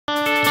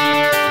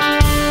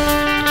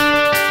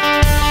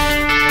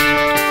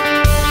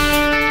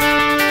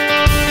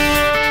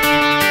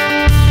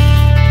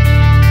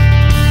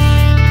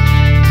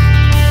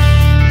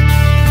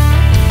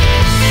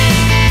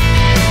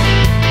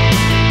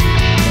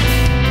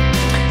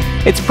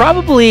It's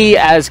probably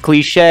as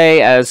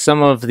cliche as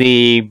some of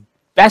the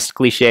best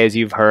cliches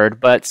you've heard,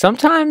 but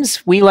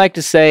sometimes we like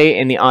to say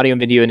in the audio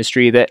and video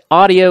industry that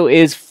audio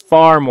is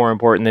far more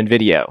important than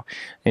video.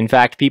 In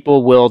fact,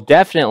 people will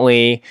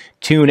definitely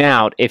tune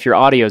out if your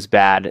audio is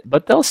bad,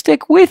 but they'll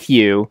stick with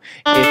you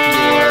if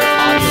your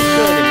audio is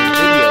good and your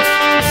video is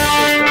good.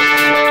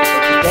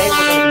 So today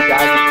we're going to be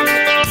diving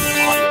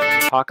into audio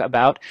and talk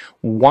about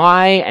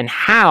why and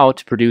how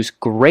to produce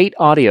great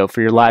audio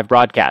for your live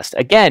broadcast.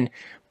 Again,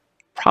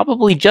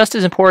 probably just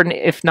as important,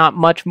 if not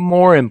much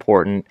more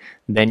important,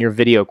 than your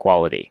video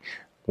quality.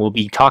 We'll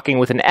be talking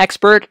with an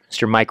expert,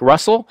 Mr. Mike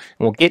Russell,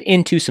 and we'll get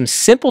into some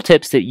simple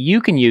tips that you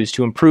can use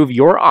to improve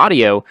your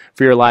audio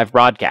for your live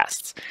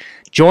broadcasts.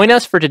 Join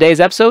us for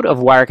today's episode of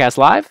Wirecast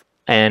Live,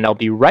 and I'll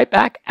be right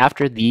back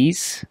after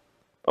these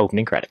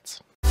opening credits.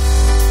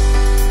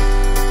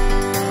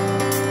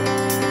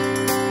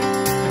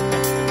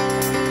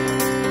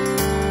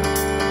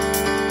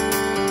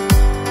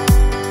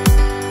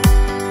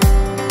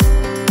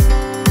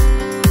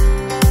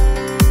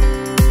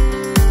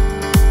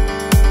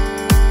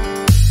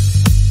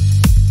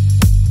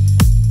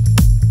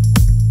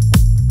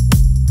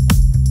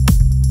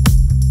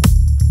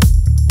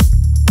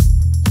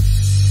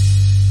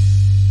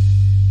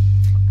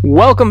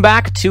 Welcome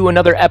back to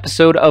another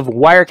episode of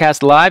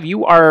Wirecast Live.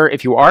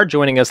 If you are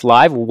joining us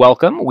live,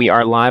 welcome. We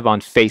are live on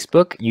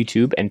Facebook,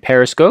 YouTube, and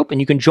Periscope, and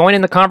you can join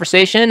in the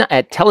conversation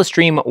at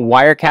Telestream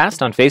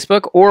Wirecast on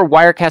Facebook or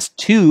Wirecast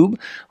Tube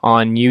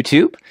on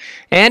YouTube.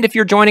 And if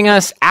you're joining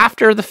us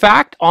after the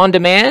fact on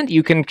demand,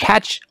 you can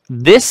catch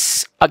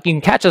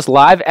us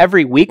live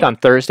every week on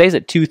Thursdays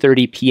at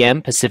 2:30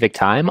 p.m. Pacific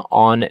time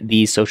on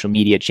these social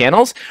media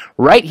channels.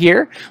 Right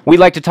here, we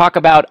like to talk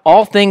about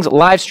all things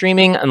live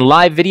streaming and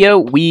live video.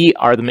 We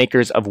are the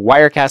makers of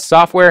Wirecast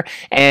software,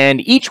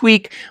 and each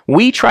week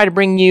we try to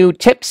bring you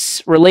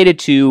tips related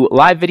to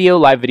live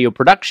video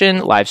production,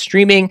 live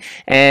streaming,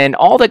 and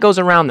all that goes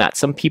around that.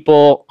 Some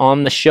people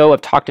on the show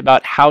have talked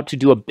about how to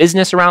do a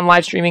business around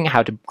live streaming,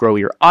 how to grow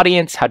your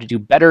audience, how to do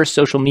better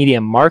social media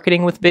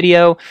marketing with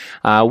video.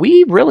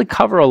 We really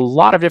cover a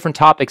lot of different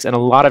topics and a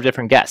lot of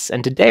different guests.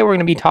 And today we're going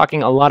to be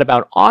talking a lot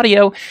about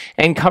audio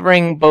and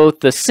covering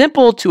both the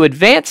simple to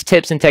advanced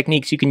tips and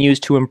techniques you can use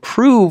to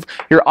improve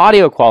your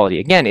audio quality.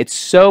 Again, it's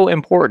so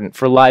important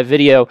for live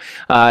video.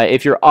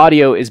 If your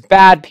audio is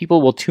bad,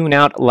 people will tune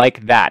out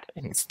like that.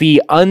 And it's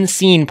the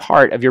unseen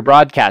part of your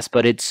broadcast,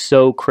 but it's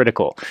so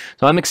critical.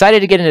 So I'm excited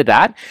to get into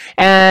that.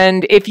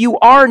 And if you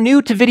are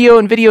new to video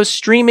and video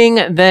streaming,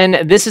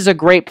 then this is a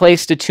great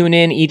place to tune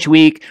in each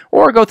week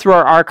or go through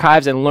our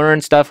archives and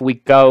learn stuff.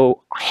 We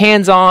go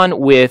hands-on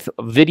with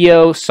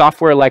video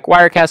software like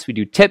Wirecast. We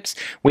do tips.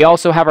 We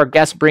also have our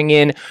guests bring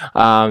in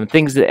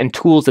things and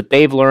tools that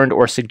they've learned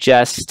or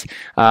suggest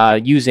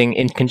using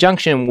in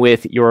conjunction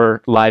with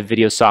your live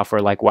video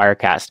software like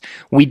Wirecast.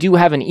 We do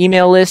have an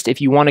email list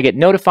if you want to get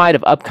notified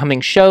of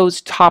upcoming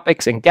shows,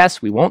 topics, and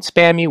guests. We won't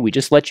spam you. We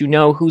just let you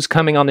know who's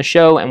coming on the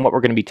show and what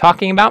we're going to be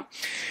talking about.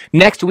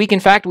 Next week, in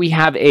fact, we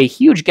have a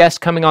huge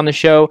guest coming on the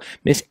show,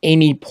 Miss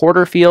Amy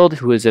Porterfield,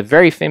 who is a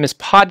very famous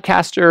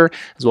podcaster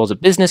as well as a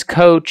business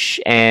coach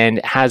and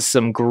has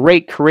some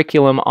great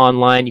curriculum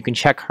online. You can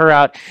check her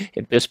out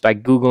just by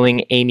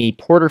Googling Amy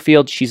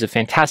Porterfield. She's a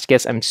fantastic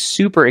guest. I'm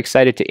super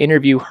excited to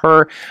interview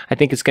her. I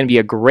think it's going to be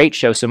a great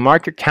show. So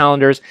mark your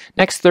calendars.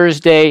 Next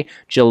Thursday,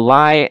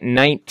 July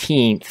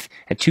 19th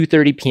at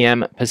 2:30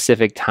 p.m.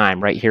 Pacific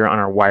time, right here on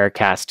our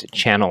Wirecast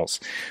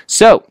channels.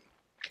 So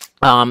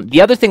the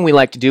other thing we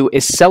like to do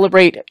is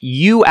celebrate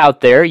you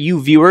out there,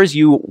 you viewers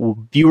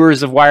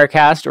of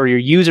Wirecast or your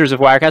users of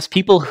Wirecast,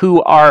 people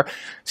who are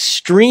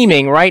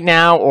streaming right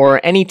now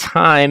or any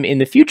time in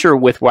the future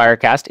with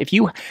Wirecast. If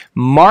you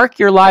mark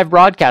your live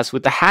broadcast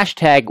with the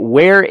hashtag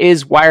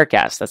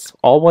 #WhereIsWirecast, that's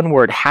all one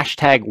word,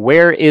 hashtag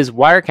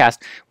 #WhereIsWirecast,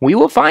 we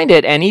will find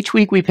it, and each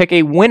week we pick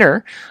a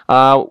winner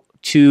of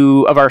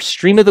our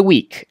stream of the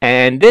week.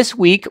 And this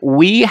week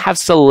we have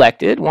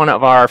selected one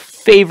of our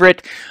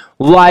favorite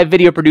live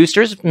video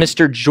producers,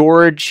 Mr.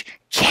 George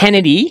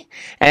Kennedy.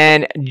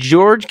 And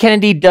George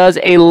Kennedy does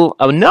a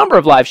number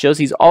of live shows.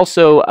 He's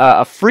also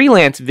a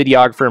freelance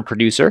videographer and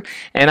producer.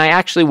 And I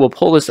actually will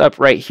pull this up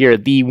right here.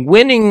 The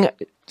winning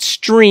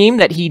stream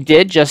that he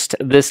did just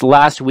this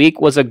last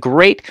week was a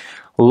great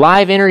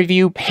live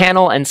interview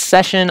panel and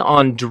session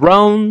on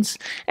drones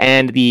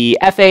and the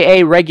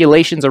FAA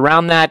regulations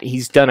around that.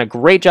 He's done a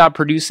great job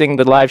producing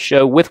the live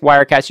show with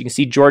Wirecast. You can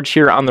see George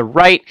here on the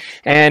right.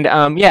 And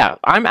yeah,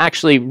 I'm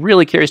actually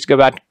really curious to go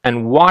back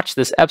and watch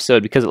this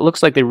episode because it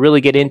looks like they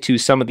really get into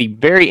some of the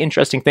very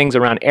interesting things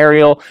around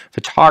aerial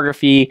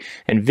photography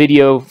and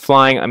video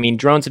flying. I mean,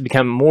 drones have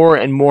become more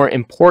and more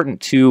important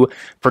to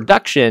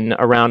production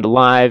around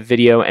live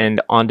video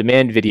and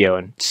on-demand video.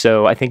 And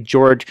so I think,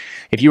 George,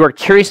 if you are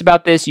curious about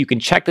about this, you can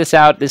check this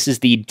out. This is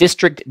the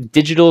District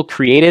Digital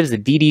Creatives, the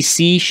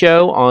DDC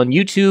show on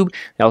YouTube.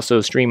 They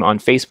also stream on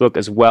Facebook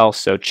as well,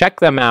 so check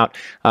them out.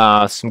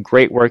 Some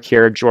great work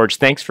here. George,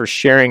 thanks for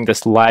sharing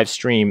this live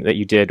stream that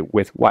you did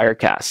with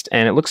Wirecast.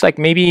 And it looks like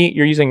maybe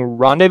you're using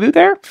Rendezvous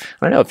there?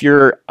 I don't know. If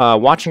you're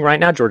watching right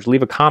now, George,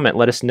 leave a comment.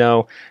 Let us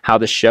know how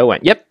the show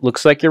went. Yep,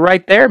 looks like you're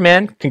right there,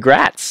 man.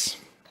 Congrats.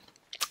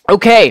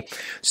 Okay,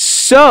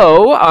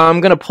 so I'm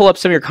going to pull up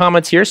some of your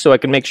comments here so I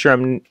can make sure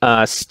I'm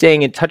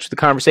staying in touch with the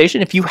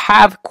conversation. If you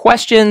have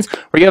questions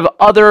or you have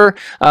other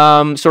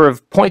sort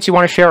of points you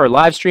want to share or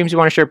live streams you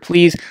want to share,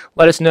 please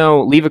let us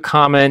know. Leave a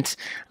comment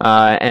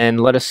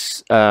and let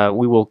us,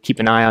 we will keep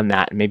an eye on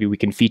that. And maybe we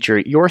can feature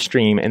your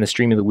stream in the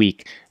Stream of the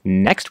Week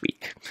next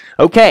week.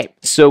 Okay,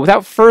 so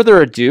without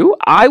further ado,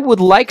 I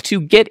would like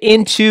to get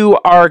into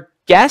our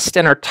guest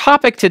and our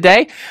topic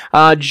today.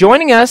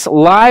 Joining us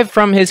live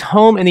from his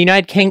home in the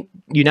United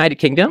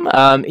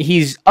Kingdom.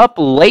 He's up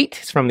late.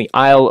 He's from the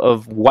Isle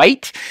of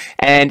Wight,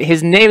 and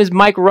his name is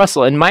Mike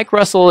Russell. And Mike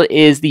Russell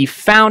is the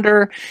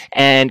founder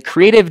and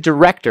creative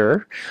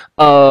director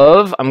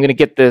of, I'm going to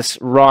get this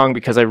wrong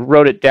because I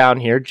wrote it down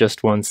here,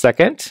 just one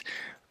second.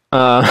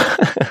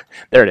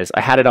 There it is.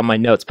 I had it on my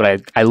notes,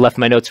 but I left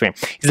my notes for him.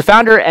 He's the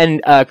founder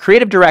and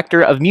creative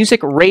director of Music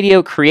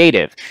Radio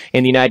Creative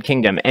in the United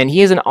Kingdom, and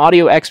he is an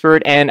audio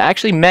expert, and I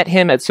actually met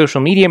him at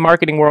Social Media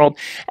Marketing World,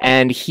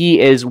 and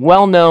he is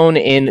well known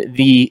in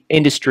the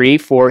industry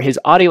for his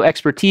audio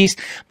expertise,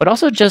 but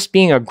also just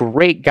being a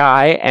great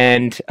guy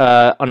and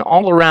an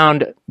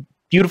all-around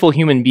beautiful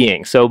human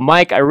being. So,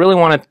 Mike, I really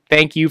want to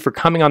thank you for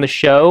coming on the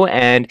show,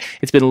 and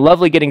it's been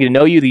lovely getting to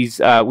know you.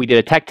 We did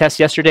a tech test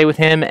yesterday with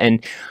him,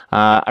 and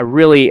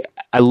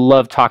I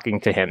love talking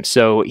to him.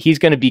 So he's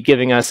going to be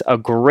giving us a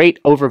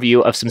great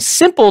overview of some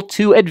simple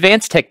to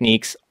advanced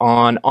techniques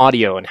on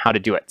audio and how to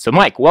do it. So,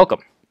 Mike,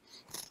 welcome.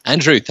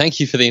 Andrew,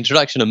 thank you for the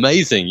introduction.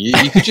 Amazing.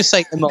 You could just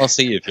say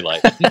MRC if you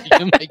like. You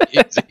can make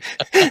it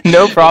easy.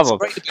 No problem.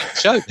 It's great to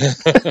be on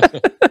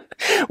the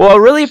show. Well, I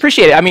really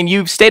appreciate it. I mean,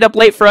 you've stayed up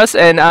late for us,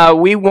 and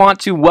we want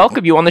to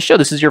welcome you on the show.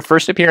 This is your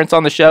first appearance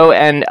on the show,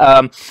 and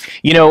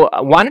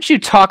why don't you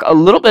talk a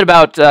little bit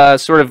about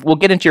we'll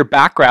get into your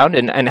background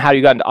and how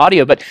you got into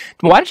audio, but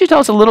why don't you tell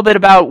us a little bit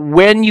about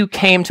when you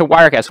came to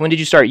Wirecast? When did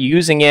you start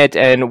using it,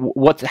 and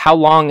how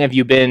long have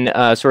you been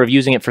sort of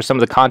using it for some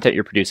of the content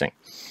you're producing?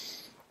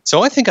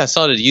 So I think I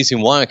started using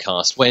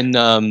Wirecast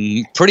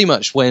when pretty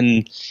much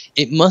when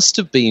it must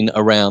have been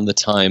around the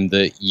time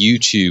that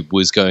YouTube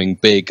was going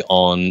big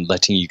on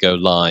letting you go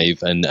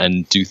live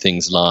and do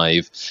things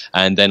live.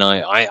 And then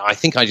I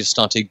think I just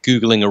started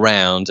Googling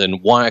around,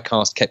 and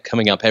Wirecast kept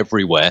coming up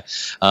everywhere.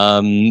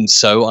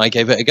 So I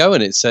gave it a go,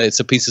 and it's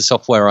a piece of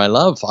software I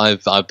love.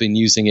 I've been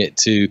using it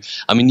to,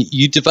 I mean,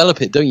 you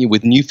develop it, don't you,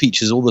 with new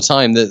features all the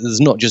time.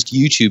 There's not just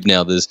YouTube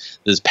now.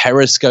 There's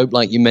Periscope,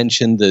 like you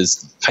mentioned.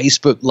 There's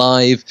Facebook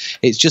Live.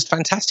 It's just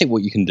fantastic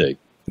what you can do.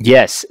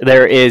 Yes,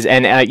 there is.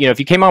 And, if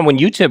you came on when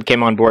YouTube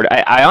came on board,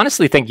 I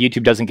honestly think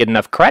YouTube doesn't get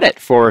enough credit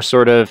for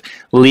sort of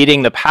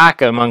leading the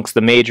pack amongst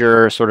the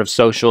major sort of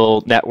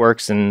social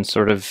networks and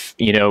sort of,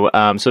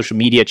 social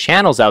media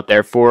channels out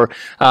there for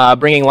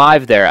bringing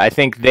live there. I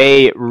think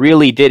they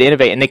really did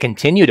innovate, and they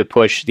continue to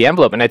push the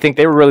envelope. And I think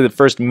they were really the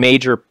first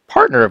major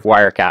partner of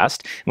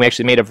Wirecast. And we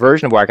actually made a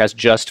version of Wirecast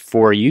just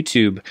for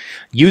YouTube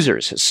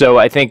users. So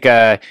I think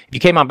if you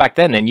came on back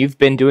then, you've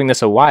been doing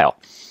this a while.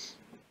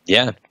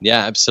 Yeah,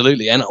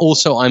 absolutely. And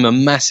also, I'm a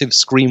massive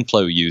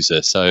ScreenFlow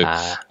user, so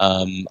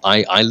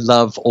I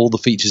love all the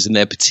features in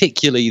there,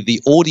 particularly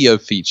the audio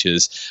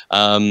features.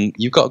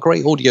 You've got a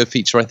great audio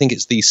feature. I think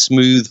it's the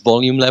smooth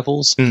volume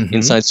levels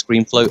inside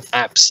ScreenFlow.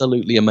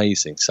 Absolutely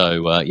amazing.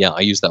 So, I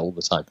use that all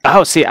the time.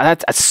 Oh, see,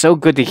 that's so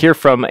good to hear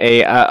from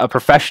a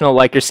professional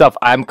like yourself.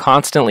 I'm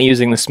constantly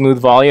using the smooth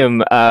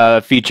volume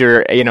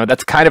feature.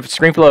 That's kind of,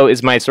 ScreenFlow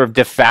is my sort of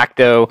de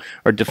facto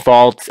or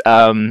default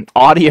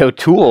audio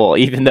tool,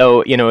 even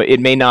though,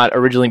 it may not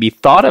originally be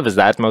thought of as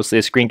that. It's mostly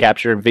a screen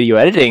capture and video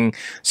editing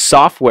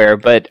software,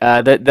 but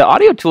the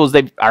audio tools,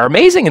 they are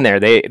amazing in there.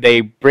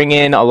 They bring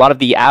in a lot of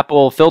the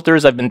Apple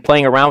filters. I've been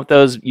playing around with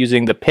those,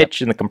 using the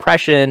pitch and the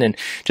compression, and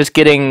just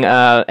getting,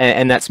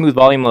 and that smooth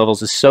volume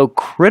levels is so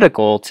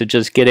critical to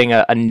just getting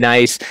a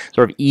nice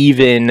sort of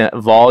even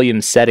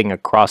volume setting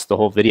across the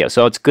whole video.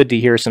 So it's good to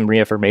hear some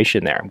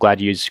reaffirmation there. I'm glad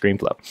you used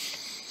ScreenFlow.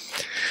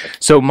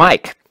 So,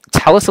 Mike,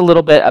 tell us a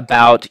little bit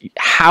about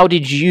how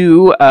did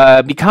you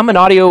become an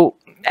audio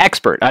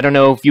expert? I don't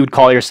know if you would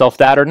call yourself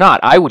that or not.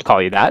 I would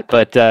call you that,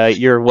 but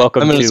you're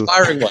welcome to. I'm an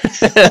aspiring one.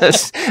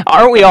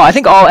 Aren't we all? I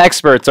think all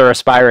experts are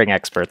aspiring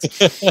experts.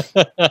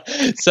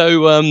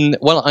 So,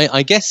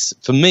 I guess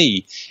for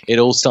me, it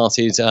all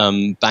started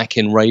back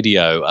in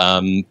radio.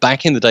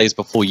 Back in the days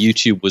before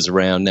YouTube was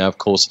around. Now, of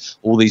course,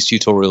 all these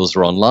tutorials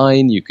are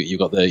online. You've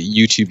got the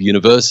YouTube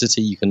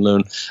University. You can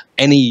learn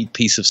any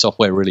piece of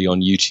software really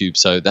on YouTube.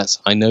 So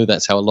I know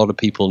that's how a lot of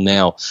people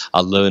now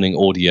are learning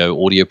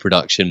audio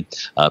production,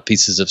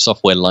 pieces pieces of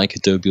software like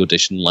Adobe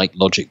Audition, like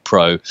Logic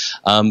Pro.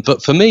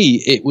 But for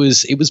me, it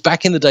was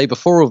back in the day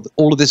before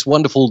all of this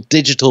wonderful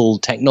digital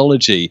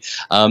technology.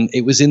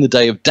 It was in the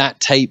day of DAT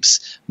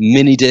tapes,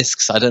 mini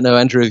discs. I don't know,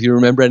 Andrew, if you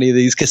remember any of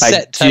these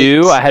cassette tapes. I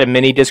do. I had a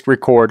mini disc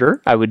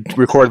recorder. I would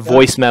record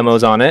voice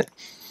memos on it.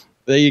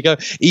 There you go.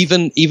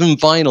 Even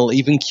vinyl,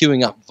 even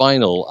queuing up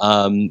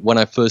vinyl. When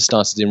I first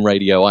started in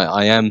radio,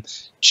 I am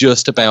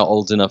just about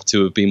old enough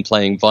to have been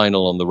playing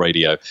vinyl on the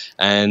radio,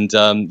 and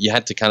you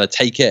had to kind of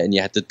take it, and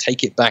you had to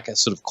take it back a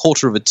sort of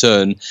quarter of a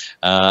turn,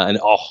 and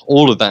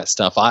all of that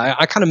stuff.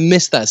 I kind of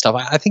miss that stuff.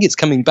 I think it's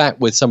coming back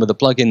with some of the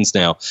plugins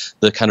now,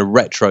 the kind of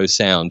retro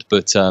sound,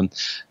 but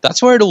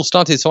that's where it all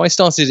started. So I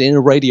started in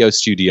a radio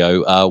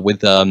studio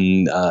with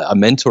a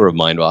mentor of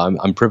mine. Well,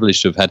 I'm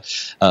privileged to have had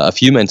a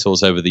few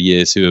mentors over the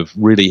years who have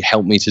really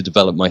helped me to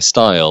develop my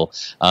style.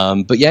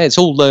 But yeah, it's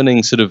all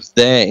learning sort of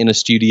there in a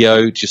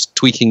studio, just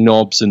tweaking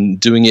knobs and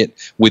doing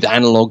it with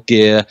analog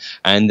gear,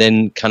 and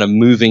then kind of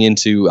moving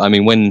into, I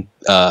mean, when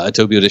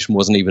Adobe Audition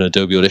wasn't even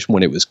Adobe Audition,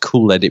 when it was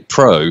Cool Edit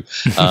Pro,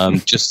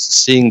 just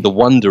seeing the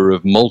wonder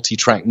of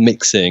multi-track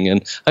mixing.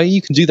 And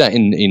you can do that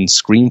in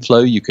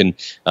ScreenFlow. You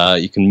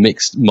can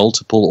mix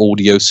multiple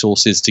audio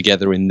sources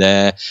together in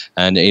there,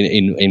 and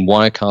in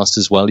Wirecast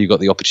as well. You've got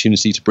the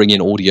opportunity to bring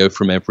in audio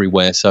from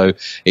everywhere. So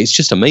it's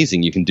just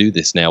amazing. You can do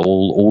this now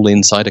all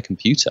inside a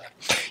computer.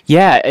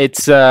 Yeah,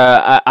 it's.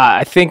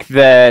 I think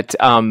that.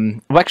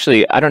 Well,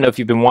 actually, I don't know if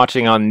you've been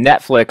watching on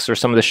Netflix or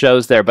some of the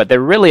shows there, but they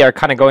really are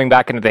kind of going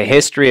back into the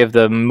history of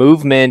the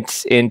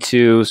movement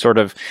into sort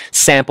of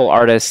sample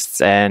artists,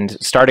 and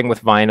starting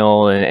with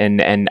vinyl,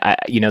 and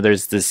you know,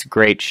 there's this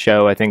great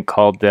show I think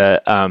called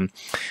the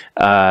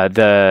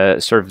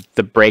sort of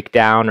the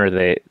breakdown, or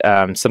the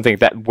something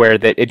that where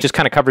that it just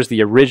kind of covers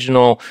the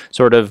original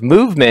sort of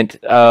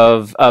movement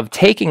of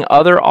taking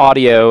other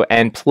audio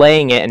and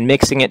playing it and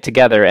mixing it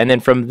together, and then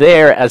from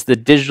there, as the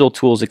digital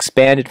tools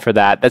expanded for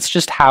that, that's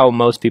just how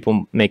most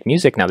people make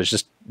music now. There's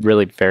just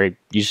really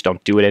you just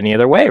don't do it any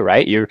other way,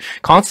 right? You're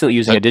constantly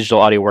using a digital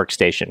audio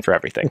workstation for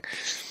everything.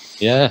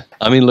 Yeah,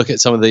 I mean, look at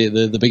some of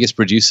the biggest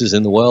producers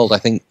in the world. I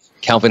think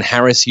Calvin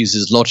Harris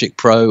uses Logic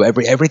Pro.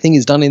 Everything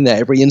is done in there.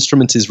 Every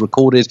instrument is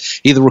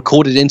either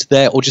recorded into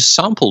there or just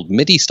sampled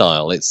MIDI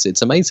style.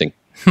 It's amazing.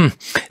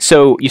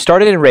 So you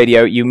started in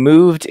radio, you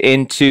moved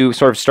into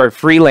started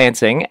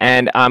freelancing,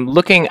 and I'm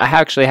looking, I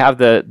actually have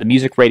the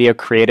Music Radio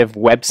Creative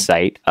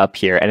website up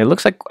here, and it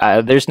looks like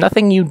there's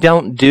nothing you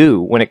don't do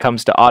when it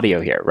comes to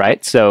audio here,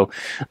 right? So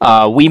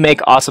we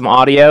make awesome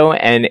audio,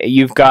 and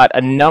you've got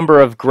a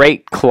number of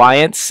great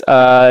clients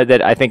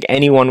that I think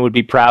anyone would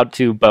be proud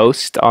to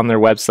boast on their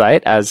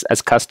website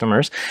as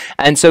customers.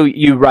 And so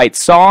you write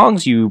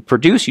songs, you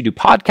produce, you do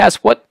podcasts.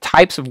 What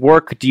types of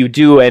work do you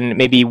do, and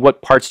maybe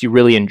what parts do you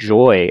really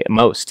enjoy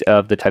most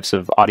of the types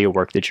of audio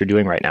work that you're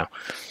doing right now?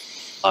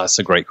 That's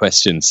a great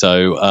question.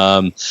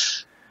 So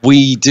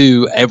we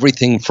do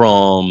everything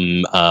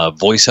from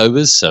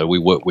voiceovers. So we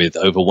work with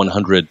over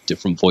 100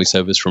 different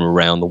voiceovers from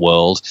around the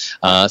world.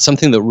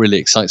 Something that really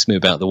excites me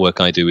about the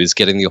work I do is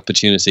getting the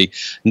opportunity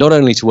not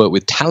only to work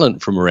with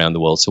talent from around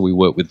the world. So we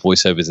work with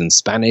voiceovers in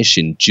Spanish,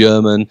 in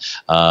German,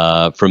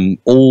 from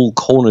all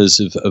corners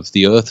of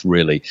the earth,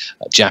 really.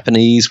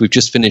 Japanese. We've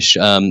just finished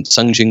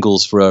sung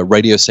jingles for a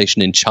radio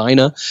station in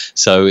China.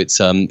 So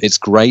it's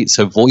great.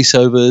 So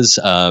voiceovers,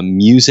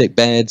 music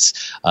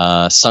beds,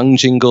 sung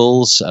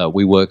jingles.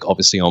 We work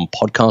obviously on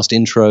podcast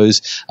intros.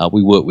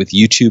 We work with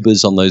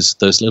YouTubers on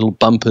those little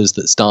bumpers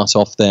that start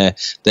off their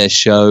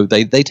show.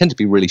 They tend to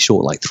be really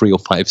short, like 3 or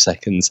 5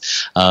 seconds,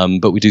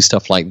 but we do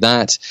stuff like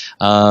that.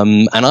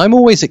 And I'm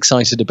always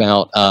excited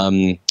about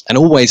and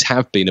always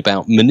have been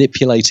about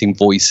manipulating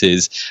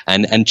voices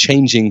and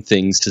changing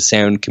things to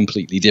sound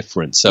completely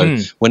different. So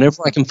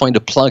whenever I can find a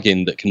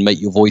plugin that can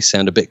make your voice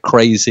sound a bit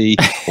crazy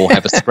or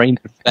have a strange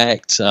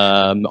effect,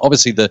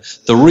 obviously the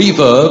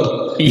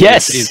reverb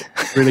is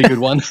a really good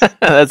one.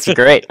 That's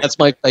great. That's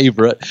my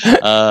favorite.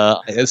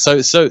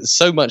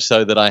 So much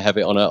so that I have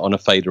it on a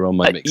fader on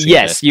my mixing.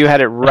 Yes, desk. You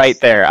had it right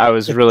there. I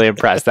was really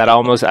impressed. I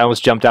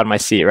almost jumped out of my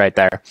seat right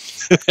there.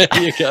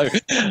 There you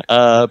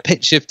go.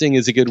 Pitch shifting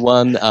is a good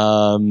one.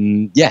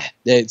 Yeah,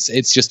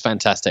 it's just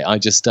fantastic.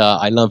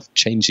 I love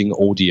changing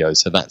audio,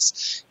 so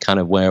that's kind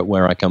of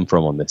where I come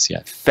from on this.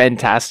 Yeah,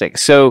 fantastic.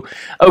 So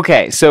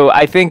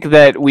I think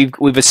that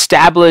we've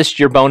established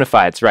your bona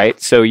fides,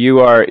 right? So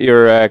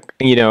you're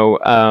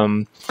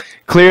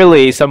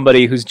clearly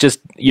somebody who's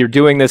you're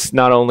doing this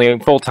not only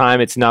full time,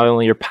 it's not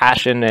only your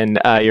passion, and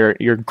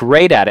you're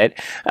great at it.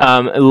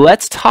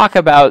 Let's talk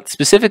about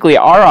specifically,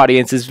 our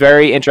audience is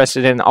very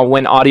interested in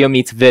when audio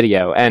meets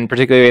video, and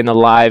particularly in the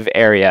live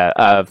area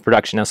of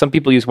production. Now, some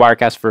people use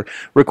Wirecast for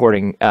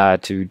recording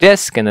to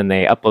disk, and then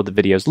they upload the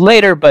videos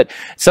later, but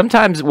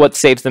sometimes what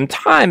saves them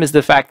time is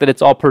the fact that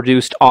it's all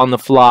produced on the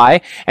fly,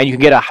 and you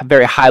can get a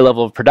very high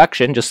level of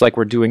production, just like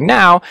we're doing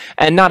now,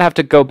 and not have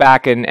to go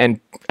back and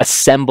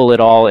assemble it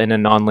all in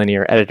a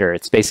nonlinear editor.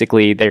 It's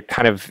basically, they're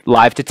kind of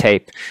live to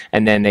tape,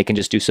 and then they can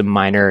just do some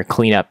minor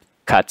cleanup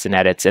cuts and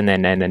edits and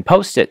then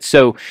post it.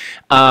 So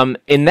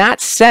in that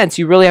sense,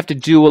 you really have to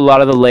do a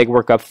lot of the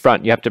legwork up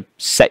front. You have to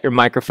set your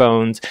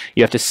microphones.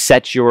 You have to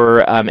set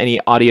your any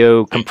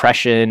audio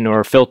compression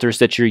or filters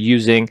that you're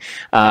using.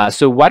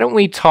 So why don't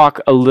we talk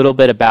a little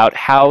bit about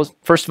how,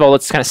 first of all,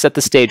 let's kind of set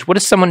the stage. What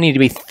does someone need to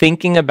be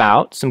thinking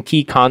about? Some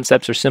key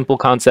concepts or simple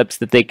concepts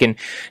that they can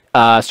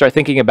start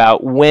thinking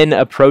about when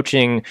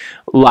approaching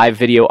live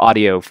video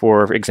audio,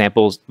 for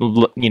examples,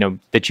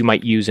 that you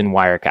might use in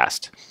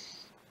Wirecast.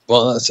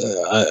 Well, that's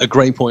a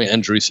great point,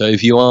 Andrew. So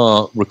if you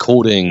are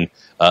recording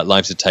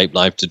live to tape,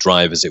 live to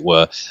drive, as it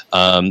were,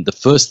 the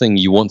first thing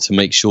you want to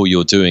make sure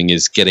you're doing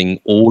is getting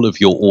all of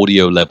your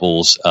audio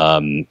levels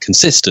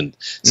consistent.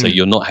 So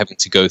you're not having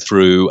to go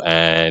through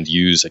and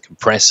use a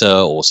compressor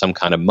or some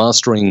kind of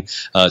mastering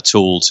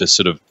tool to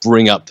sort of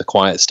bring up the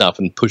quiet stuff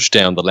and push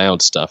down the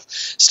loud stuff.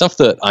 Stuff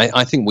that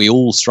I think we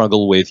all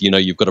struggle with.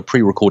 You've got a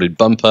pre-recorded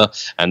bumper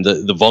and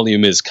the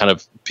volume is kind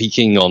of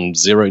peaking on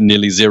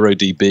nearly 0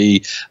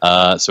 dB.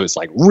 So it's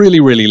like really,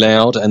 really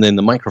loud, and then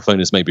the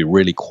microphone is maybe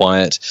really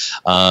quiet.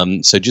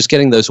 So just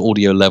getting those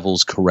audio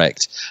levels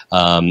correct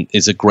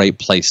is a great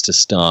place to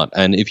start.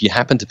 And if you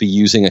happen to be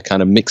using a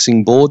kind of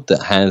mixing board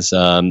that has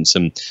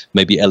some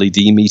maybe LED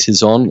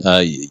meters on,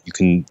 you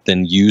can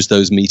then use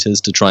those meters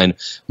to try and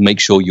make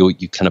sure you're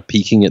kind of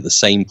peaking at the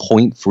same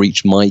point for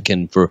each mic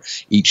and for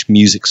each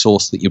music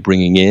source that you're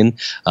bringing in.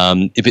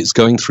 If it's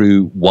going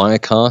through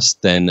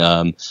Wirecast, then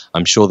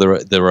I'm sure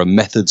there are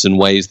methods and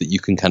ways that you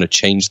can kind of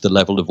change the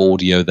level of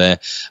audio there.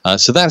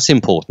 So that's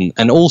important.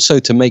 And also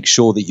to make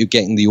sure that you're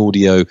getting the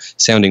audio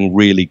sounding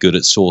really good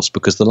at source,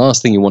 because the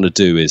last thing you want to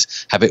do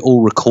is have it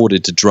all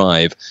recorded to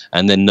drive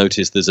and then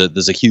notice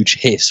there's a huge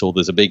hiss or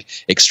there's a big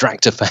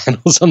extractor fan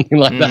or something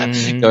like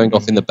that going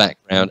off in the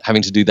background,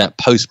 having to do that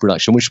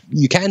post-production, which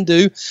you can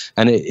do,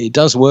 and it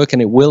does work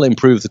and it will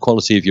improve the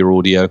quality of your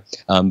audio.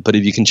 But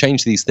if you can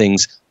change these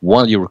things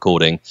while you're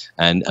recording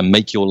and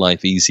make your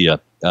life easier,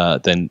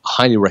 then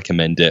highly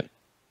recommend it.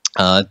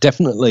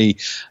 Definitely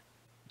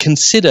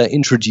consider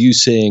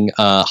introducing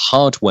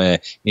hardware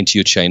into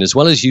your chain, as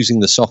well as using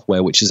the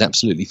software, which is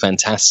absolutely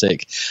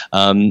fantastic.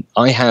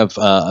 I have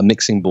a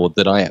mixing board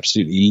that I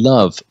absolutely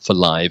love for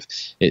live.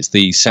 It's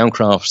the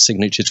Soundcraft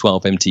Signature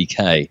 12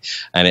 MTK,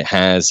 and it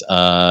has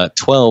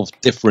 12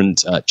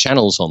 different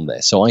channels on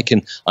there. So I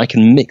can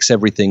mix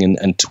everything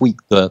and tweak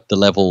the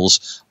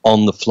levels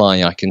on the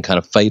fly. I can kind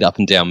of fade up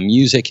and down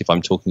music if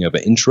I'm talking over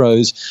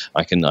intros.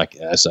 I can,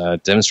 as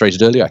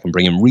demonstrated earlier, I can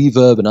bring in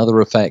reverb and other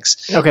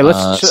effects. Okay,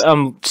 let's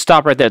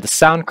stop right there. The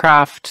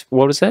Soundcraft,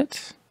 what was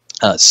it?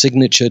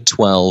 Signature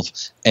 12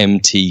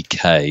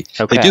 MTK.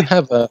 Okay. They do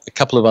have a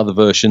couple of other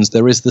versions.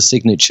 There is the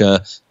Signature,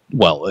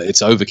 well,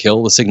 it's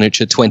overkill, the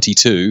Signature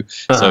 22.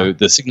 So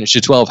the Signature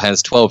 12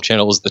 has 12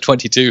 channels, the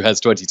 22 has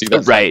 22.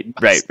 That's right.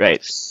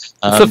 It's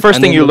the first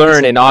thing you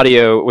learn in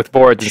audio with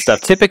boards and stuff.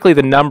 Typically,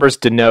 the numbers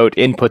denote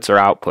inputs or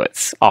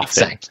outputs,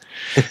 often.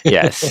 Exactly.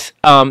 Yes.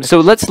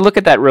 So let's look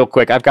at that real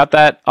quick. I've got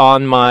that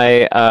on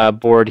my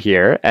board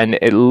here, and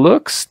it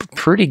looks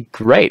pretty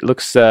great.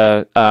 Looks.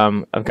 I've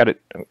got it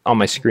on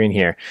my screen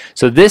here.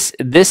 So this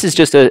is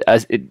just a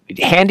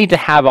handy to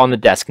have on the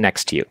desk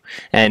next to you,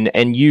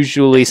 and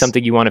usually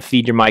something you want to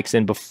feed your mics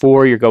in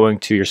before you're going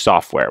to your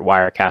software,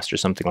 Wirecast or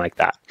something like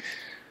that.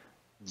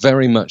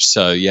 Very much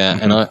so, yeah.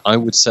 And I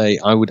would say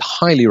I would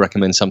highly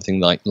recommend something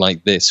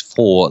like this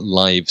for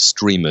live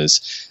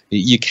streamers.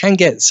 You can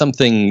get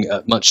something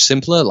much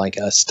simpler, like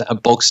a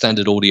bog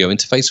standard audio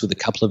interface with a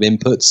couple of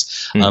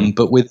inputs.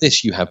 But with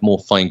this, you have more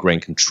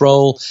fine-grained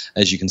control.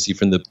 As you can see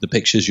from the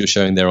pictures you're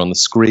showing there on the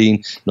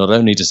screen, not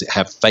only does it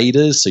have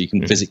faders, so you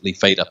can physically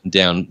fade up and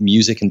down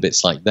music and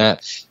bits like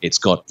that, it's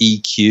got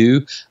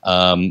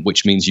EQ,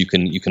 which means you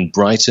can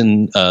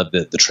brighten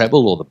the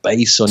treble or the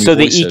bass on your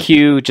voice. So the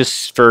EQ,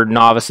 just for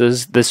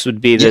novices, this would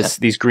be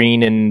these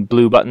green and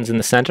blue buttons in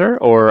the center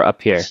or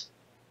up here?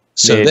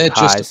 So they're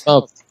just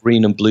above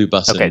green and blue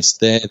buttons.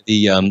 Okay. They're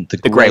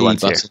the gray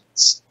ones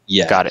buttons.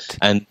 Here. Yeah, got it.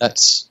 And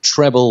that's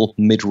treble,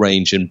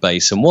 mid-range, and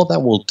bass. And what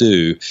that will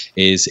do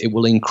is it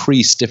will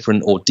increase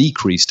different or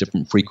decrease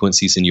different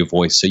frequencies in your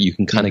voice, so you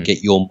can kind of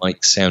get your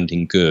mic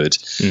sounding good.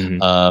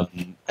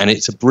 And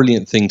it's a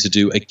brilliant thing to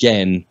do,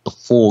 again,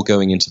 before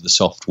going into the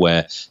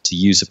software, to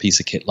use a piece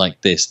of kit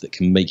like this that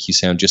can make you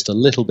sound just a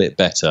little bit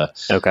better.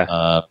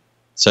 Okay.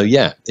 So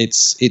yeah,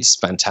 it's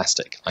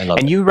fantastic. I love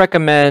it. And you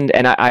recommend,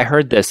 and I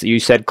heard this, you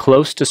said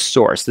close to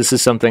source. This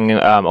is something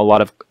a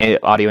lot of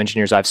audio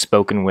engineers I've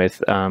spoken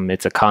with.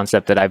 It's a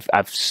concept that I've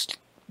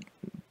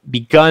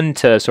begun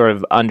to sort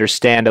of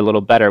understand a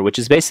little better, which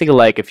is basically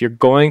like if you're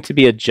going to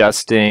be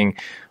adjusting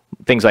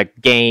things like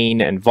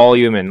gain and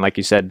volume and, like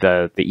you said,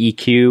 the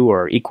EQ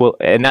or equal,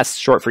 and that's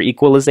short for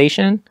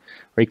equalization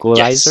or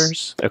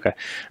equalizers. Yes. Okay.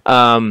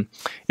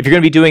 If you're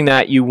going to be doing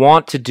that, you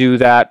want to do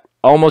that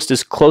almost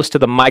as close to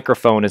the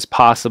microphone as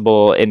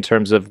possible in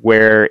terms of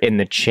where in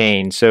the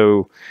chain.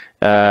 So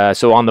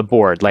on the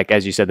board, like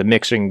as you said, the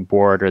mixing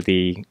board or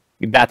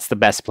that's the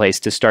best place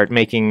to start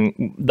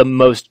making the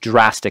most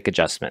drastic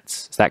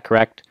adjustments. Is that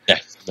correct? Yeah,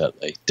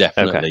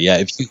 Definitely. Okay. Yeah,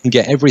 if you can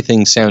get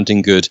everything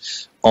sounding good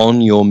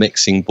on your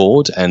mixing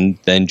board and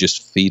then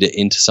just feed it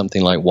into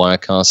something like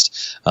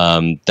Wirecast,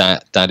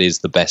 that is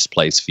the best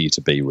place for you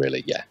to be,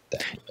 really. Yeah,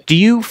 definitely. Do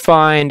you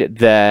find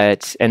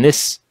that,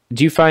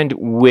 do you find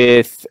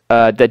with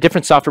that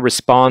different software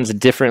responds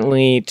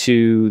differently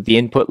to the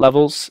input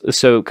levels?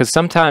 So, because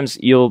sometimes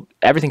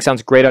everything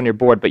sounds great on your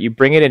board, but you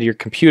bring it into your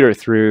computer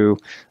through,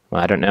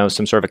 well, I don't know,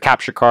 some sort of a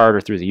capture card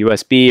or through the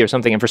USB or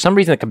something, and for some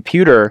reason the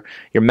computer,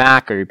 your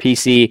Mac or your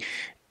PC,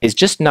 is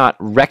just not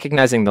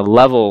recognizing the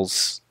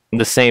levels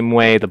the same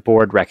way the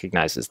board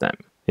recognizes them.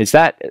 Is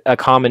that a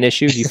common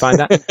issue? Do you find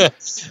that?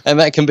 And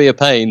that can be a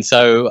pain.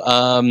 So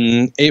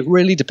it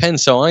really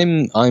depends. So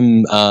I'm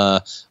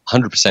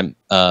 100%,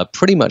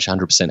 pretty much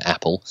 100%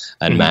 Apple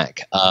and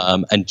Mac.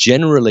 And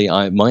generally,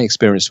 my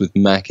experience with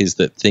Mac is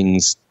that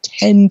things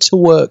tend to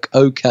work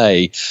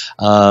okay.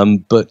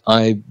 But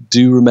I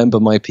do remember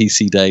my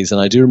PC days, and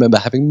I do remember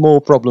having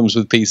more problems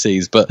with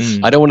PCs. But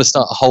I don't want to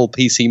start a whole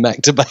PC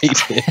Mac debate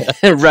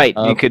here. Right.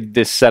 You could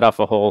just set off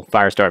a whole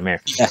firestorm here.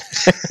 Yeah.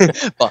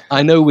 But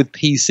I know with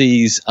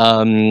PCs,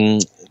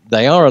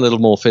 they are a little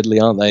more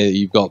fiddly, aren't they?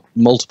 You've got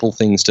multiple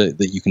things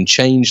that you can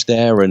change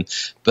there, and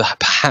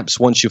perhaps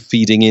once you're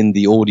feeding in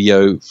the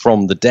audio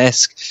from the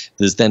desk,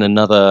 there's then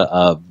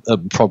another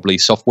probably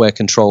software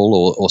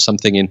control or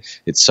something in.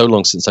 It's so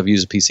long since I've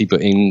used a PC,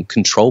 but in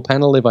Control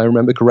Panel, if I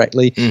remember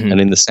correctly, and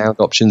in the sound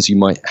options, you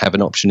might have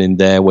an option in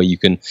there where you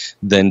can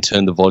then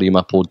turn the volume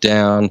up or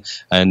down.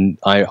 And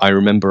I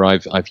remember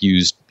I've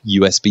used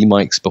USB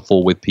mics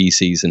before with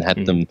PCs and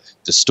had them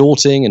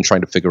distorting and trying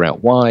to figure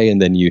out why,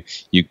 and then you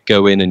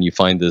go in and you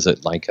find there's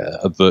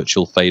a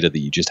virtual fader that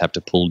you just have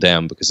to pull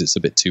down because it's a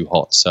bit too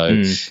hot.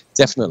 So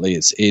definitely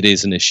it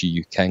is an issue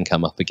you can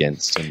come up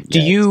against. And, do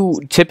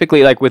you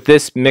typically, like with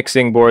this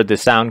mixing board, the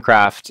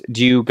Soundcraft,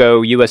 do you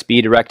go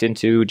USB direct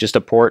into just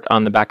a port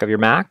on the back of your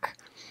Mac,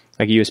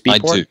 like a USB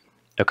port? I do.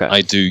 Okay.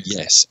 I do,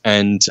 yes.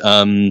 And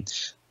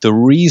the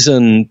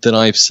reason that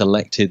I've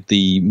selected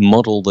the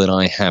model that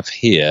I have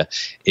here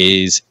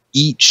is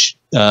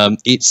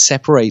it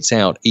separates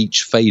out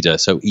each fader,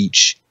 so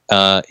each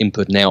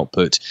input and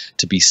output,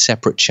 to be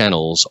separate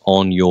channels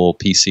on your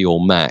PC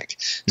or Mac.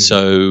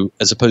 So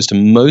as opposed to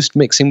most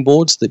mixing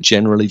boards that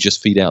generally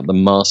just feed out the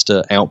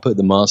master output,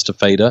 the master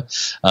fader,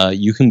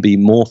 you can be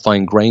more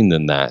fine-grained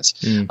than that.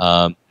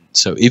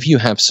 So if you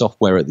have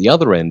software at the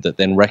other end that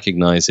then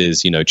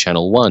recognizes,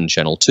 channel 1,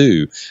 channel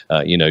 2,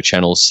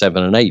 channels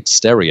 7 and 8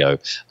 stereo,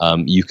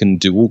 you can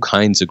do all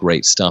kinds of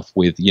great stuff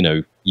with,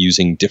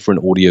 using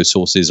different audio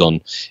sources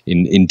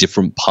in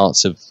different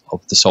parts of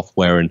the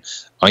software. And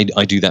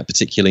I do that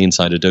particularly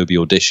inside Adobe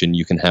Audition.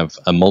 You can have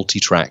a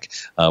multi-track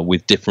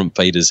with different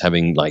faders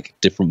having like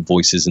different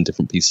voices and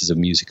different pieces of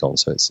music on.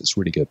 So it's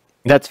really good.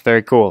 That's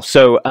very cool.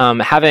 So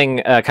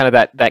having kind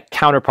of that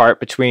counterpart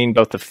between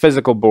both the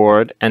physical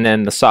board and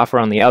then the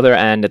software on the other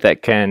end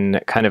that can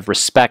kind of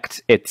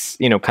respect its,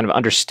 kind of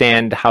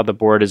understand how the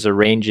board is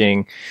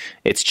arranging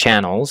its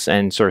channels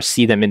and sort of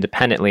see them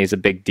independently is a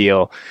big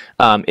deal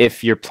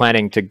if you're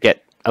planning to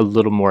get a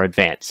little more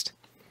advanced.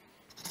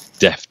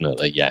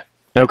 Definitely, yeah.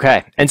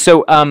 Okay. And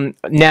so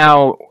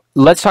now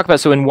let's talk about,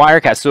 so in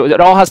Wirecast, so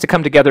it all has to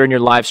come together in your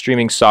live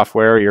streaming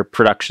software, or your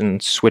production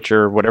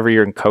switcher, whatever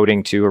you're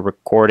encoding to or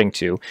recording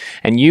to.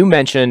 And you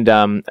mentioned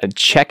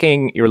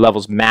checking your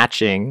levels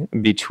matching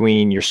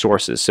between your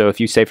sources. So if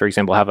you say, for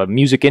example, have a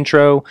music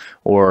intro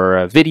or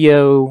a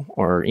video,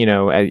 or,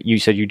 you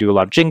said you do a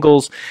lot of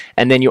jingles,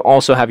 and then you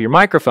also have your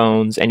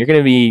microphones, and you're going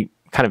to be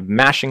kind of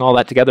mashing all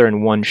that together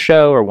in one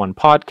show or one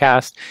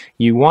podcast,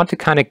 you want to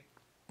kind of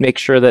make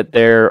sure that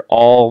they're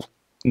all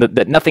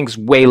that nothing's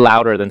way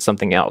louder than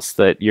something else,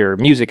 that your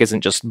music isn't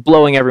just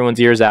blowing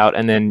everyone's ears out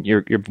and then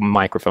your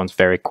microphone's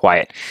very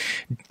quiet.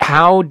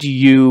 How do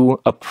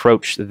you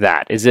approach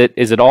that? Is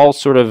it all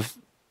sort of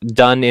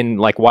done in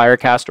like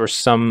Wirecast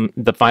or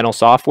the final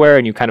software,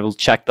 and you kind of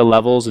check the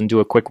levels and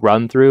do a quick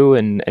run through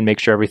and make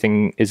sure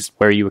everything is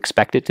where you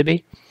expect it to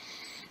be?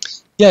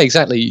 Yeah,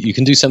 exactly. You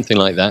can do something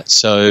like that.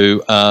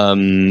 So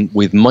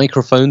with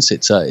microphones,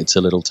 it's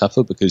a little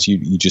tougher because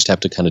you just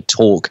have to kind of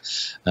talk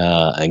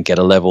and get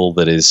a level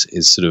that is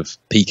sort of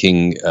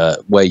peaking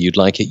where you'd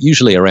like it.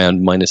 Usually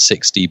around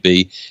 -6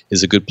 dB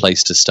is a good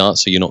place to start,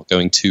 so you're not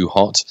going too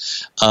hot.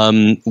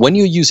 When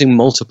you're using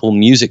multiple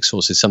music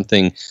sources,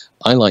 something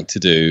I like to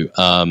do,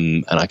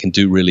 and I can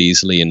do really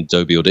easily in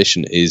Adobe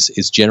Audition,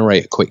 is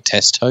generate a quick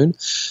test tone.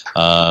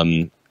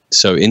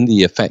 So in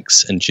the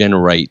effects and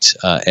generate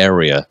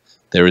area,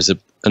 there is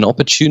an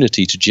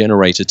opportunity to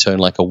generate a tone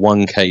like a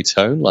 1K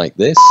tone like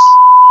this.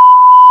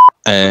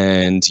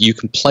 And you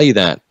can play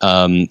that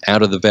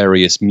out of the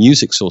various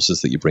music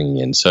sources that you're bringing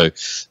in. So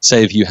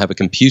say if you have a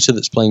computer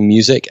that's playing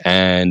music,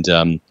 and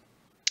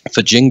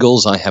for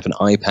jingles, I have an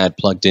iPad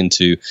plugged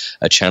into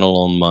a channel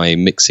on my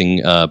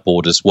mixing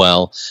board as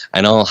well,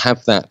 and I'll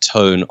have that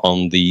tone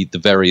on the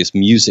various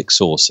music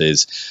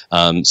sources.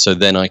 So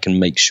then I can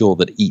make sure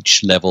that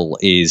each level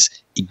is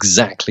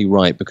exactly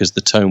right, because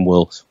the tone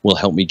will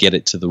help me get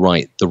it to the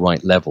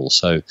right level.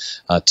 So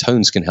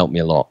tones can help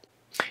me a lot.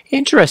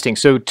 Interesting.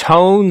 So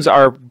tones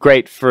are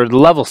great for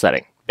level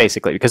setting,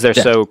 basically, because they're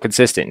so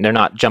consistent. They're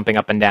not jumping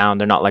up and down.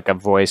 They're not like a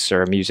voice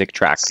or a music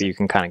track, so you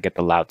can kind of get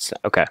the loud set.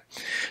 Okay.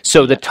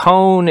 So the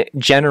tone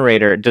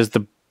generator, does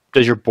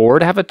your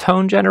board have a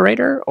tone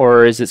generator,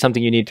 or is it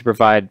something you need to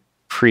provide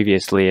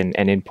previously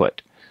and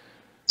input?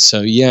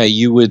 So yeah,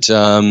 you would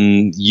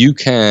you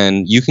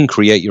can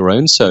create your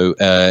own. So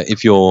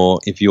if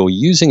you're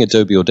using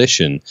Adobe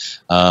Audition,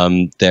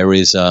 there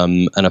is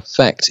an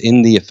effect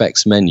in the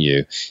effects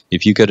menu.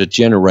 If you go to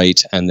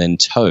Generate and then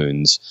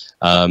Tones,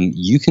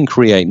 you can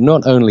create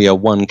not only a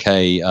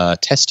 1K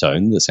test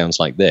tone that sounds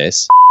like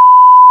this.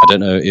 I don't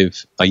know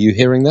if are you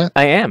hearing that?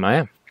 I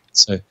am.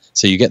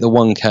 So you get the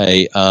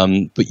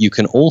 1K, but you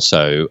can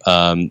also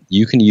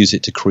you can use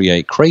it to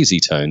create crazy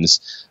tones,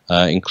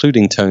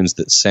 including tones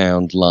that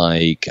sound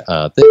like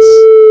this.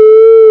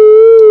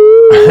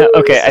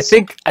 Okay, I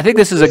think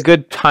this is a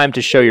good time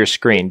to show your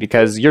screen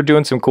because you're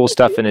doing some cool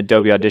stuff in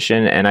Adobe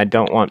Audition, and I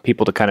don't want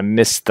people to kind of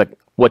miss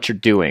what you're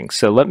doing.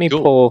 So let me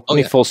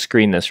full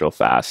screen this real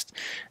fast,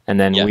 and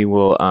then we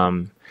will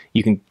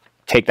you can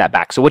take that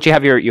back. So what you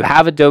have here, you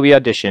have Adobe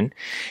Audition.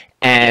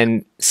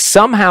 And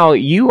somehow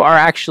you are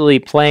actually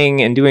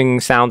playing and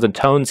doing sounds and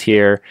tones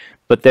here,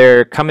 but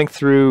they're coming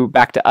through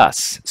back to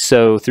us,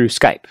 so through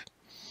Skype.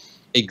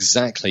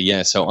 Exactly,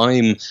 yeah. So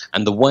and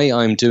the way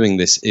I'm doing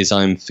this is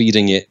I'm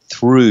feeding it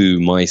through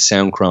my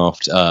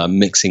Soundcraft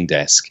mixing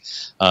desk.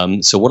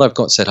 So what I've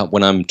got set up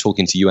when I'm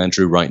talking to you,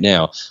 Andrew, right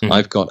now,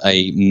 I've got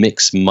a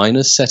mix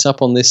minus set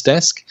up on this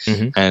desk,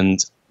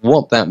 and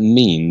what that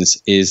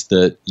means is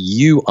that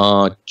you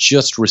are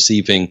just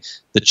receiving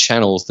the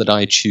channels that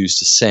I choose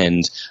to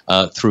send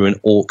through an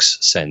aux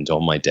send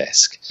on my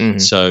desk.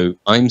 So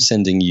I'm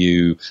sending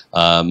you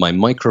my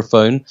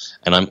microphone,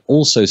 and I'm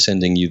also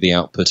sending you the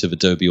output of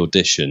Adobe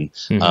Audition,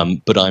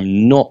 but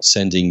I'm not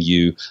sending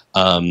you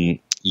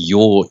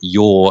your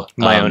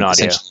my own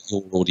audio,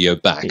 your audio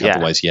back.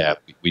 Otherwise,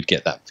 we'd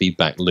get that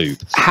feedback loop.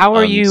 How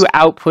are you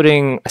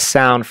outputting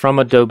sound from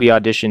Adobe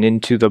Audition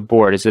into the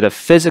board? Is it a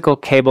physical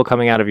cable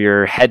coming out of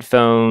your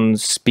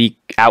headphones,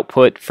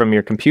 output from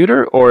your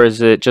computer, or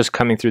is it just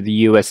coming through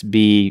the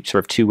USB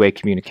sort of two-way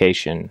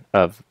communication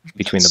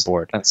between the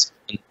board? That's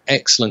an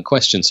excellent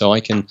question. So I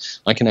can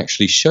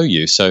actually show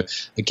you. So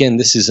again,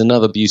 this is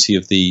another beauty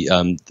of the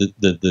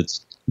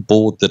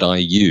board that I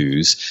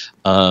use.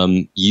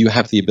 You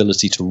have the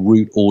ability to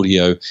route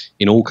audio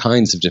in all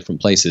kinds of different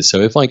places.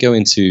 So if I go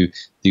into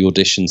the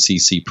Audition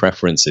CC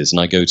preferences and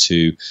I go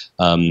to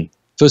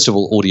first of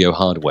all audio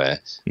hardware,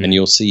 and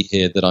you'll see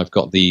here that I've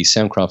got the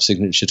Soundcraft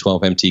Signature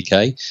 12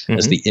 MTK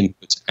as the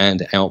input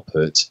and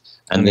output.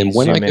 And then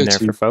when I go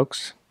to for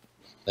folks,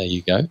 there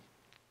you go.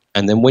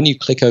 And then when you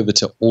click over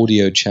to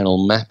audio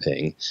channel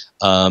mapping,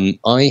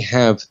 I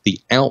have the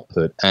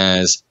output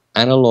as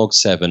analog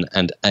 7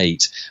 and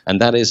 8, and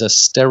that is a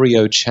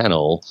stereo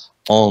channel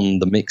on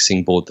the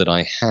mixing board that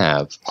I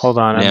have. Hold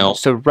on. Now,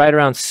 so right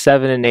around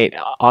 7 and 8,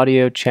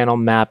 audio channel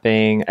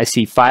mapping, I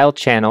see file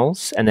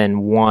channels, and then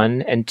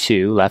 1 and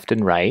 2, left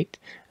and right.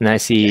 And then I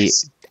see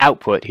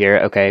output here.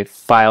 Okay,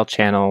 file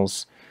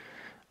channels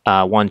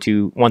 1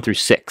 through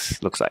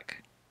 6, looks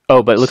like.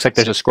 Oh, but it looks like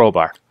there's a scroll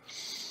bar.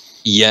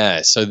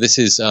 Yeah, so this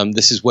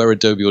is where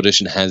Adobe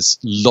Audition has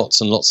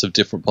lots and lots of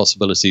different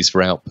possibilities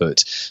for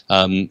output.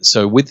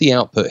 So with the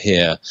output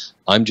here,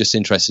 I'm just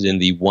interested in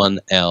the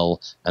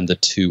 1L and the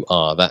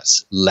 2R.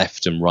 That's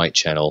left and right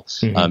channel.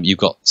 You've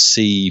got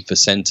C for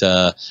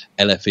center,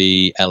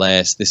 LFE,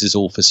 LS. This is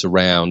all for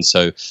surround.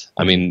 So,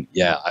 I mean,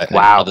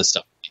 other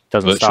stuff.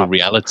 Virtual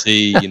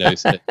reality,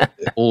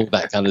 all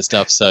that kind of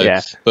stuff. So,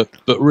 but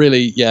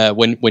really,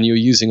 when you're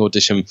using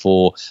Audition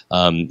for,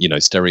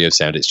 stereo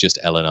sound, it's just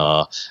L and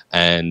R,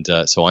 and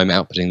so I'm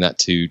outputting that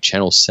to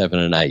channel 7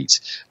 and 8,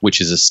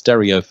 which is a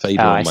stereo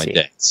fader on my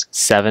desk.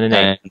 7 and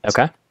 8.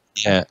 Okay.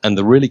 Yeah, and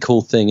the really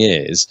cool thing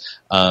is,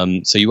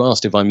 so you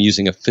asked if I'm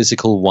using a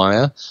physical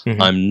wire.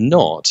 I'm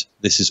not.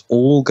 This is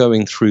all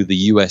going through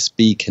the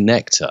USB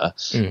connector,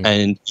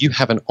 and you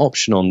have an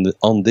option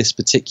on this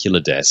particular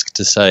desk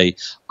to say,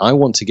 I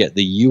want to get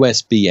the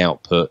USB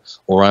output,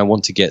 or I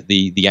want to get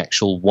the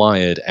actual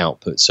wired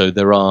output. So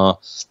there are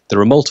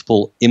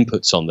multiple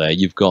inputs on there.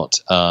 You've got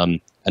an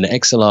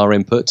XLR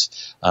input,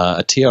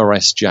 a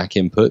TRS jack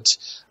input,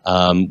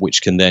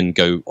 which can then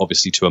go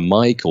obviously to a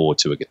mic or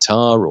to a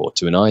guitar or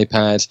to an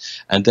iPad,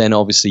 and then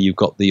obviously you've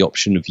got the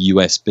option of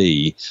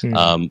USB,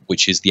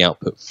 which is the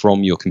output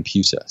from your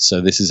computer. So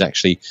this is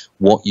actually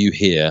what you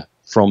hear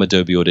from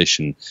Adobe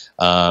Audition,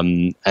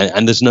 and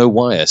there's no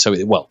wire. So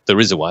there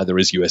is a wire, there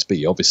is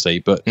USB obviously,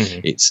 but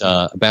it's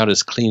about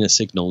as clean a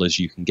signal as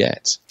you can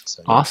get.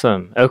 So,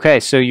 awesome. Okay,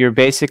 so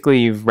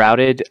you've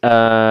routed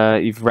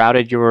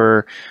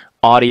your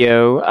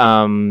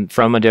audio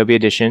from Adobe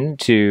Audition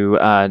to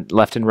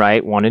left and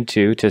right, 1 and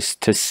 2, to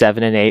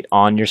 7 and 8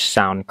 on your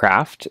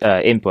Soundcraft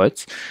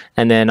inputs,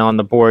 and then on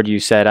the board you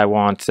said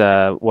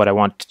what I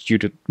want you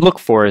to look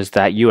for is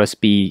that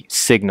USB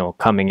signal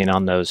coming in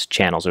on those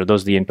channels, or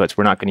those are the inputs.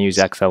 We're not going to use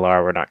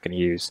XLR. We're not going to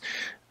use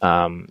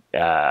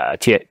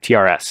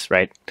TRS,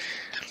 right?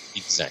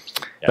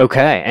 Exactly. Yep.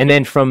 Okay, and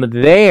then from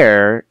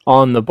there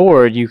on the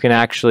board, you can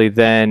actually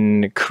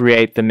then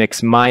create the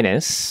mix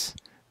minus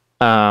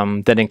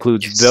that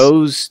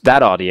includes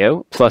that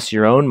audio plus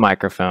your own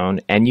microphone,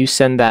 and you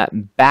send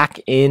that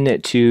back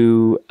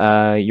into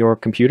your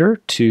computer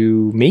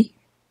to me.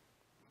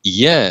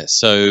 Yeah.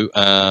 So,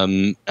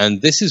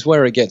 and this is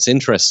where it gets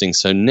interesting.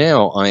 So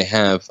now I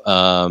have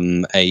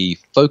a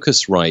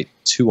Focusrite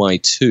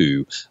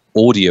 2i2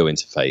 audio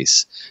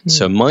interface.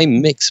 So my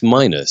mix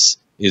minus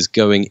is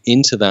going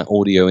into that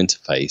audio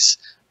interface,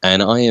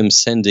 and I am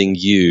sending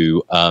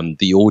you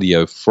the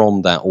audio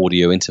from that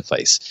audio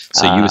interface.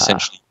 So you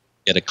essentially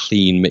get a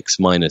clean mix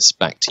minus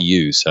back to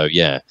you. So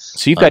yeah.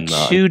 So you've got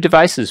two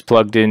devices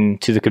plugged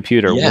into the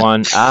computer. Yeah.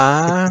 One,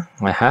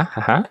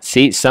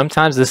 See,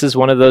 sometimes this is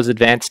one of those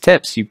advanced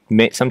tips.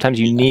 Sometimes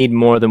you need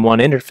more than one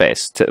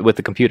interface with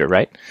the computer,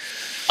 right?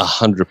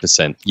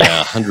 100%.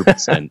 Yeah,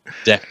 100%.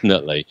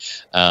 Definitely.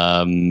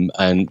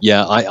 And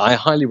yeah, I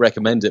highly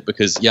recommend it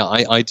because, yeah,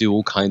 I do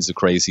all kinds of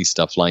crazy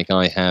stuff. Like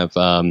I have,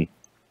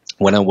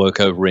 when I work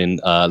over in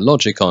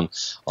Logic on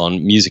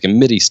music and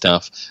MIDI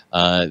stuff,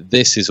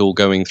 this is all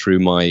going through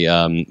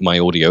my my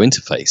audio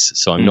interface.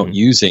 So I'm not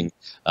using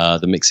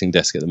the mixing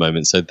desk at the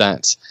moment. So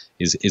that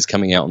is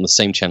coming out on the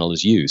same channel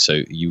as you.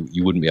 So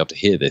you wouldn't be able to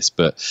hear this,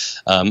 but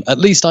at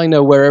least I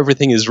know where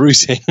everything is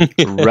routing.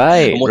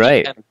 Right, and what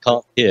right. You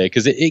can't hear,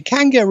 because it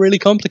can get really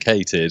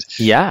complicated.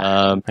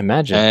 Yeah, I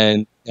imagine.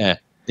 And yeah,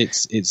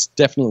 it's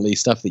definitely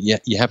stuff that you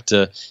have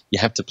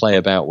to play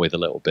about with a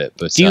little bit.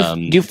 But do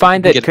you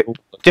find that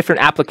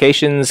different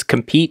applications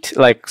compete?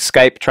 Like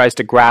Skype tries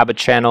to grab a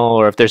channel,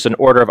 or if there's an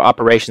order of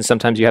operations,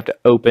 sometimes you have to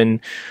open,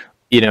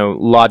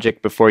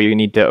 Logic before you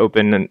need to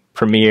open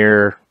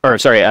Premiere, or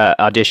sorry,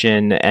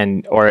 Audition,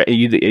 or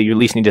you at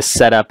least need to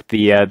set up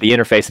the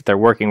interface that they're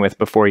working with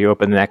before you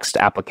open the next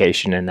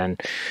application, and then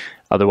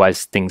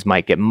otherwise things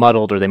might get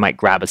muddled, or they might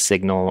grab a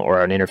signal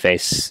or an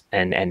interface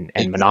and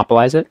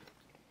monopolize it.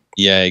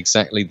 Yeah,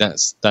 exactly.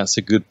 That's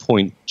a good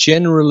point.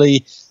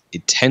 Generally,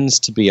 it tends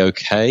to be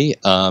okay,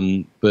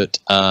 but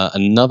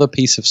another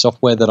piece of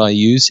software that I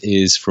use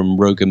is from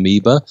Rogue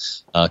Amoeba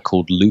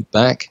called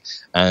Loopback,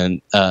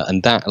 and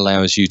that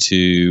allows you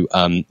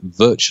to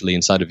virtually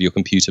inside of your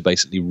computer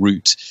basically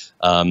route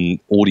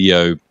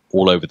audio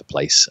all over the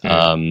place.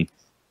 I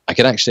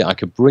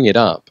could bring it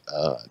up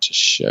to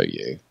show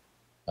you.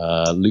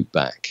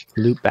 Loopback.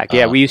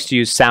 Yeah, we used to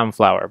use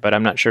Soundflower, but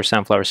I'm not sure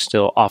Soundflower is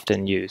still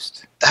often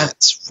used.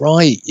 That's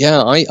right.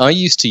 Yeah, I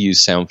used to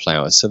use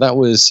Soundflower, so that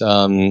was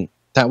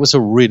a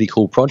really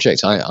cool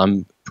project.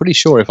 I'm pretty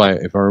sure if I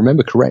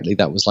remember correctly,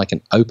 that was like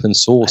an open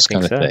source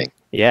kind of thing.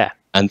 Yeah.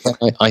 And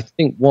I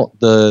think what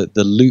the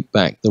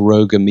Loopback, the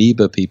Rogue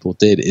Amoeba people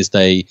did is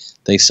they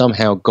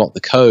somehow got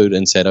the code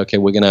and said, okay,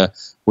 we're gonna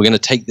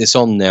take this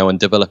on now and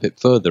develop it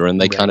further, and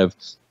they kind of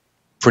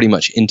pretty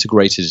much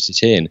integrated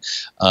it in.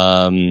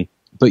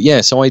 But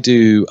yeah, so I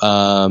do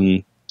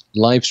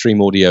live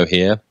stream audio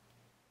here,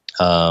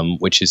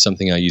 which is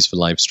something I use for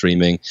live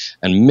streaming,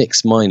 and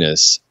mix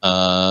minus.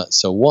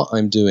 So what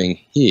I'm doing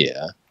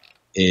here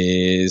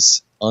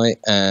is I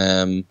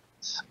am...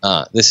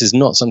 this is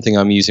not something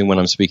I'm using when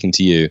I'm speaking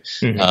to you,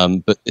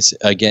 but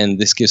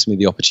this gives me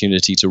the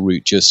opportunity to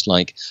route just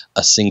like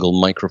a single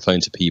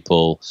microphone to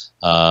people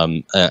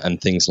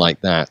and things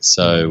like that.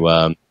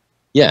 So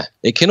yeah,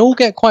 it can all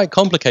get quite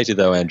complicated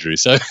though, Andrew.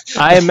 So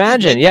I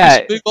imagine,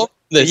 yeah.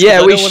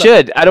 Yeah, we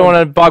should. I don't want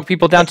to bog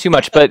people down too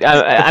much, but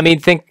I mean,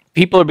 think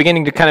people are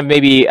beginning to kind of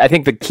I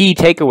think the key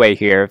takeaway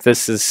here, if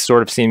this is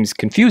sort of seems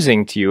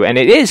confusing to you, and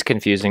it is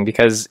confusing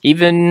because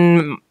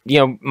even,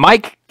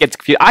 Mike gets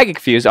confused. I get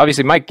confused.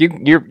 Obviously, Mike,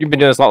 you've been doing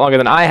this a lot longer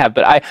than I have,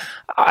 but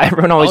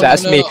everyone always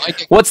asks me,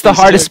 what's the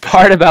hardest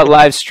part about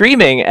live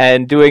streaming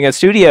and doing a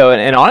studio?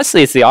 And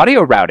honestly, it's the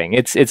audio routing.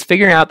 It's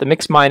figuring out the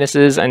mix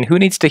minuses and who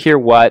needs to hear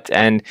what,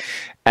 and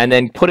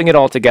then putting it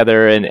all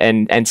together.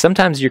 And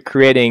sometimes you're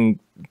creating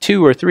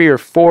 2 or 3 or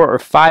 4 or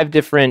 5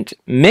 different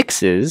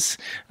mixes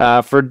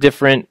for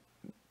different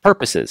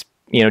purposes.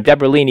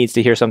 Deborah Lee needs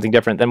to hear something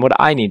different than what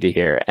I need to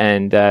hear,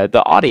 and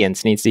the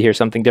audience needs to hear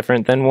something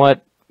different than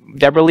what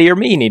Deborah Lee or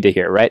me need to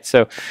hear, right?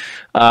 So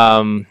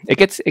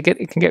it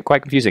can get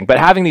quite confusing. But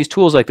having these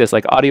tools like this,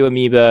 like Audio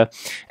Amoeba,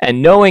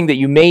 and knowing that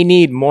you may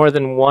need more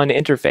than one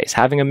interface,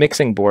 having a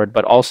mixing board,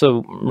 but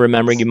also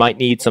remembering you might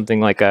need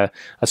something like a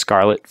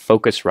Scarlett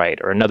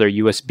Focusrite or another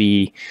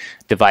USB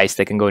device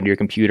that can go into your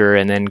computer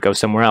and then go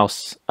somewhere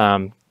else,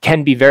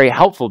 can be very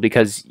helpful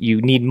because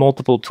you need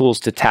multiple tools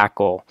to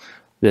tackle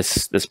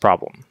this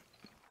problem.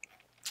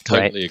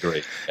 Totally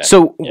agree. Yeah.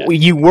 So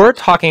you were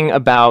talking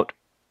about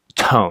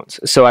tones.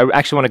 So I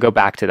actually want to go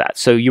back to that.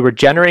 So you were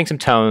generating some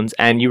tones,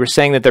 and you were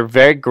saying that they're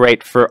very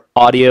great for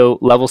audio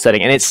level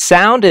setting. And it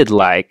sounded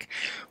like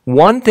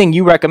one thing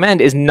you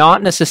recommend is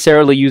not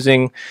necessarily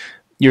using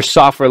your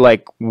software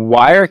like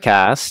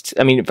Wirecast.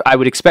 I mean, I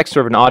would expect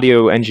sort of an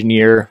audio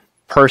engineer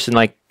person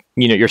like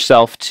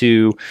yourself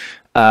to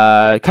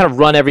kind of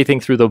run everything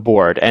through the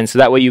board. And so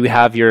that way you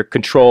have your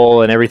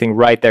control and everything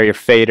right there, your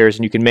faders,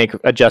 and you can make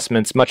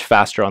adjustments much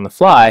faster on the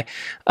fly.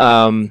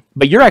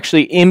 But you're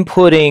actually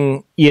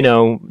inputting,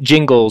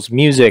 jingles,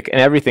 music,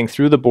 and everything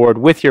through the board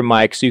with your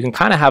mic, so you can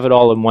kind of have it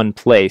all in one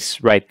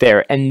place right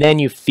there. And then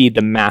you feed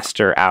the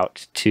master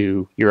out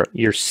to your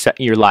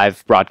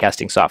live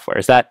broadcasting software.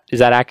 Is that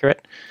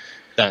accurate?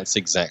 That's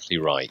exactly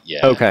right.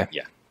 Yeah. Okay.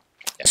 Yeah.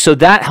 So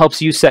that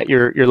helps you set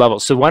your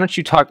levels. So why don't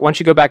you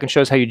go back and show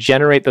us how you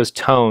generate those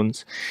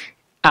tones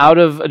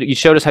you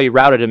showed us how you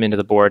routed them into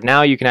the board.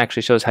 Now you can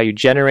actually show us how you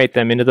generate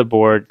them into the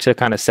board to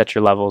kind of set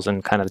your levels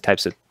and kind of the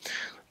types of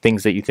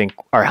things that you think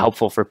are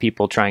helpful for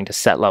people trying to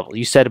set level.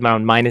 You said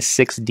around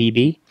 -6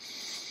 dB.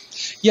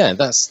 Yeah,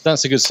 that's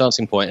a good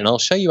starting point, and I'll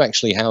show you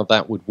actually how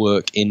that would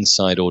work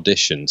inside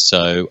Audition.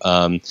 So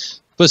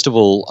first of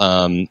all,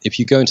 if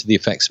you go into the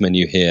effects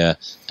menu here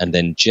and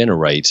then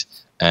generate,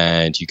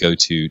 and you go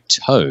to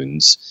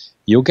tones,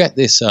 you'll get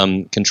this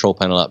control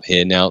panel up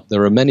here. Now,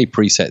 there are many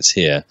presets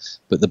here,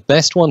 but the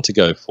best one to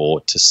go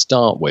for to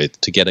start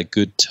with to get a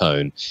good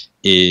tone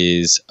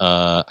is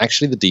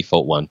actually the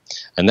default one,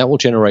 and that will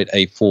generate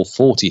a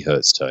 440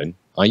 hertz tone.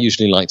 I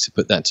usually like to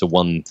put that to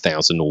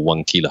 1000 or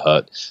 1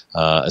 kilohertz,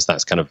 as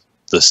that's kind of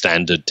the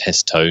standard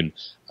test tone,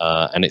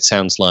 and it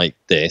sounds like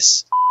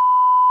this.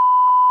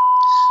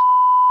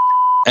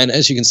 And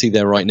as you can see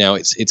there right now,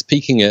 it's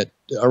peaking at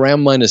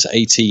around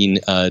 -18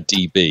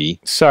 dB.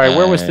 Sorry,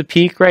 where was the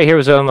peak? Right here?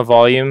 Was it on the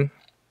volume?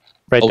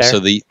 Right there? So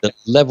the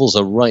levels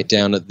are right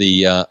down at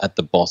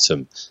the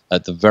bottom,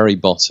 at the very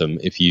bottom.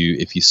 If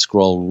you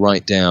scroll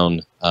right down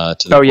to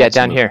the bottom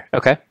down here.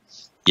 Okay.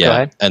 Yeah, go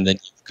ahead. And then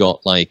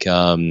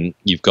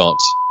you've got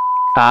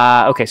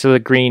okay, so the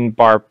green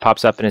bar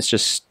pops up and it's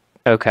just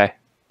okay.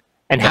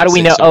 And how do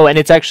we know? Oh, and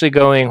it's actually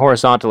going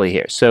horizontally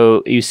here.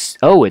 So it's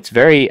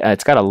very.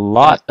 It's got a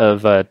lot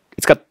of.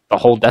 It's got the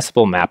whole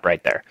decibel map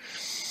right there.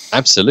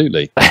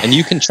 Absolutely, and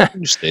you can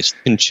change this.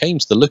 You can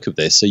change the look of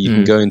this. So you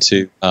can go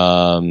into.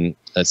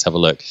 Let's have a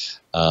look.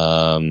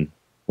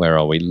 Where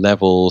are we?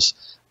 Levels.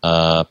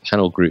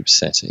 Panel group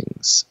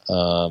settings.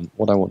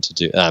 What I want to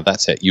do.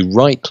 That's it. You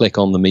right click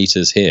on the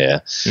meters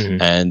here,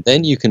 and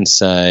then you can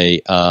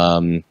say.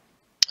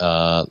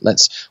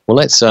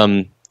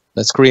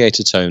 Let's create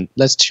a tone.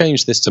 Let's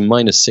change this to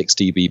 -6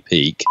 dB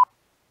peak.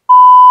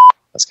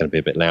 That's going to be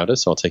a bit louder,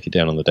 so I'll take it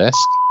down on the desk.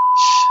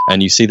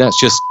 And you see that's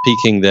just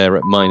peaking there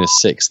at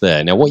 -6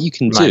 there. Now what you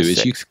can do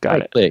is you can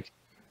right-click,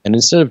 and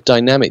instead of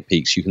dynamic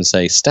peaks, you can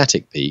say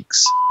static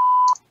peaks.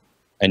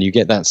 And you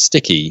get that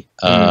sticky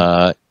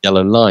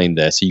yellow line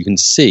there, so you can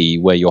see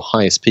where your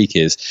highest peak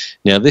is.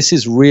 Now this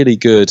is really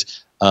good.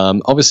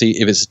 Obviously,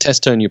 if it's a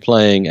test tone you're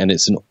playing and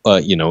it's an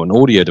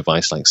audio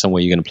device like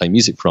somewhere you're going to play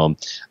music from,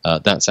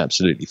 that's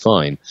absolutely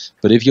fine.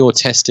 But if you're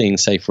testing,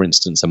 say for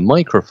instance, a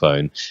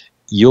microphone,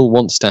 you'll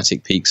want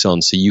static peaks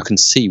on so you can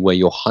see where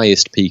your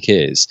highest peak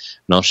is.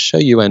 And I'll show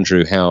you,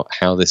 Andrew,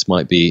 how this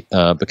might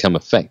become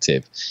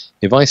effective.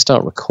 If I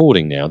start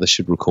recording now, this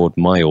should record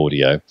my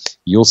audio.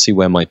 You'll see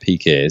where my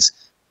peak is.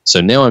 So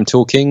now I'm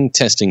talking,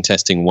 testing,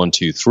 1,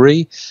 2,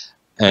 3,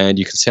 and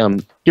you can see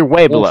you're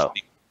way below.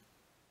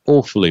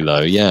 Awfully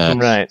low, yeah.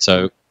 Right.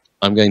 So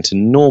I'm going to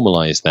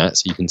normalize that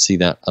so you can see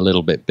that a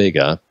little bit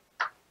bigger.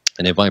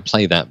 And if I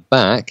play that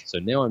back, so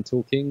now I'm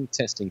talking,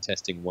 testing,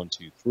 1,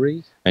 2,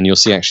 3, and you'll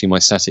see actually my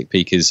static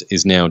peak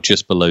is now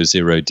just below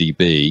 0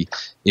 dB.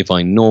 If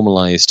I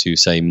normalize to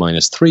say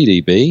 -3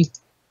 dB,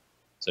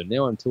 so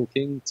now I'm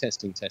talking,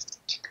 testing,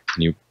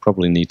 and you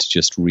probably need to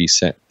just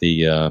reset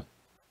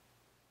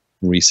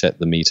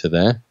the meter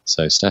there.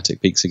 So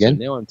static peaks again.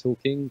 So now I'm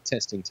talking,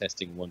 testing,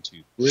 1,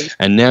 2, 3.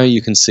 And now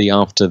you can see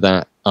after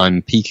that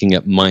I'm peaking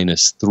at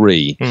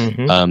 -3.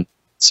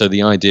 So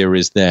the idea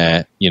is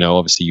there,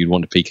 obviously you'd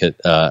want to peak at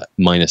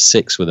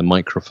 -6 with a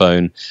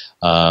microphone.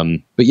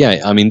 But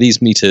yeah, I mean,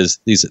 these meters,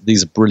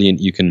 these are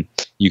brilliant. You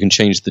can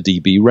change the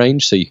dB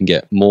range, so you can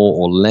get more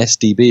or less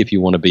dB if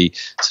you want to be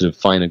sort of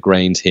finer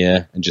grained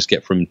here and just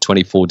get from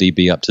 24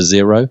 dB up to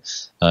 0.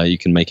 You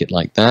can make it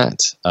like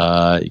that.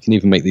 You can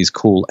even make these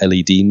cool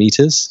LED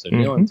meters. So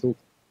now I'm talking,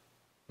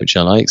 which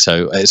I like.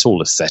 So it's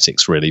all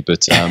aesthetics, really.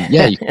 But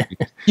yeah,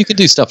 you could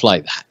do stuff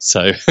like that.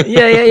 So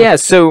yeah.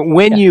 So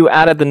when you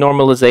added the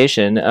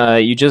normalization,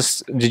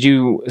 did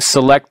you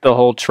select the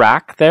whole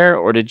track there,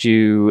 or did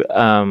you?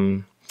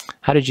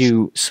 How did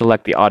you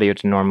select the audio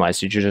to normalize?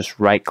 Did you just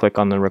right click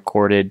on the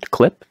recorded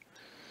clip?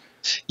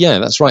 Yeah,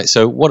 that's right.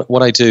 So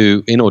what I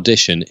do in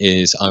Audition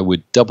is I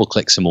would double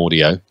click some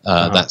audio.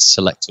 That's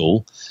select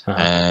all,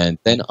 and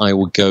then I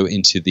would go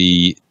into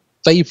the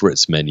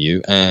favorites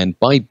menu, and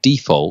by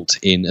default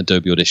in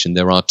Adobe Audition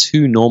there are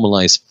 2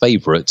 normalized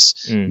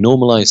favorites,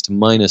 normalized to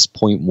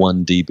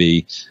 -0.1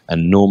 dB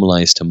and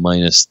normalized to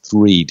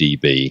 -3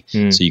 dB.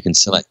 So you can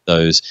select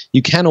those.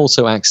 You can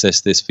also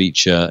access this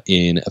feature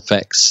in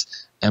effects,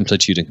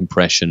 amplitude and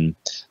compression,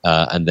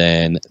 and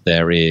then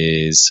there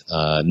is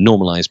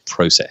normalized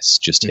process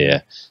just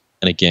here.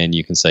 And again,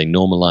 you can say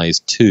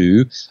normalize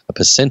to a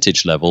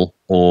percentage level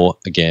or,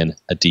 again,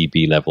 a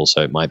dB level.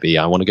 So it might be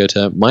I want to go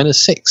to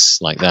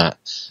 -6 like that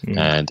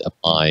and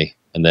apply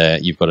and there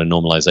you've got a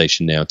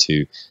normalization now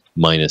to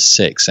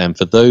 -6. And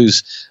for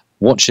those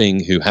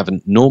watching who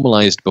haven't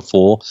normalized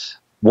before,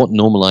 what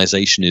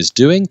normalization is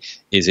doing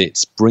is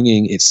it's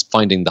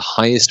finding the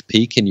highest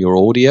peak in your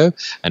audio,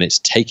 and it's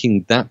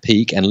taking that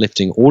peak and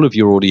lifting all of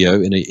your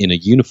audio in a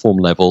uniform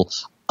level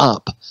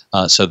up,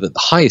 so that the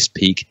highest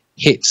peak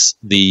hits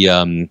the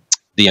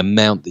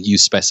amount that you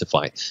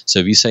specify. So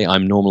if you say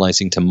I'm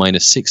normalizing to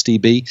 -6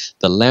 dB,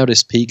 the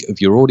loudest peak of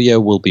your audio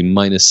will be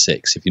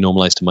 -6. If you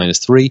normalize to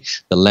 -3,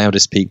 the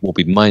loudest peak will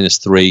be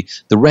 -3.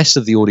 The rest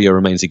of the audio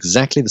remains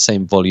exactly the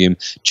same volume,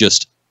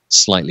 just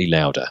slightly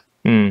louder.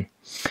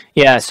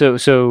 Yeah,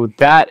 so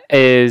that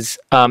is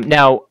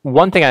now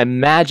one thing I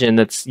imagine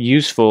that's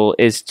useful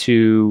is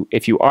to,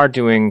 if you are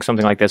doing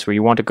something like this where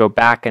you want to go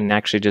back and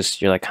actually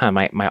just, you're like,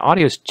 my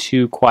audio is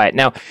too quiet.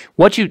 Now,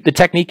 the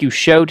technique you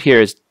showed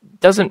here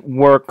doesn't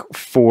work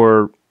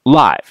for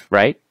live,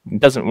 right? It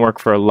doesn't work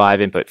for a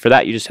live input. For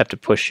that, you just have to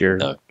push your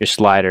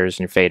sliders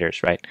and your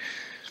faders, right?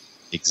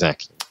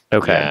 Exactly.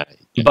 Okay.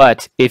 Yeah.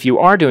 But if you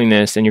are doing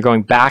this and you're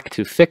going back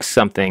to fix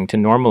something to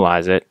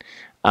normalize it,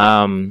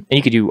 and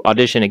you could do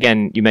Audition.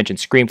 Again, you mentioned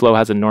ScreenFlow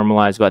has a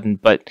normalize button,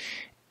 but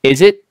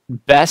is it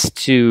best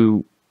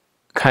to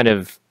kind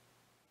of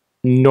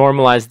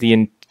normalize the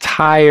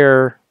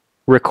entire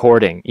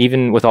recording,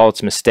 even with all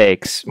its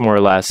mistakes, more or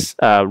less,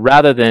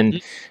 rather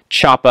than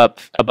chop up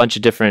a bunch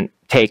of different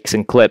takes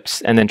and clips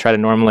and then try to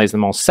normalize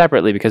them all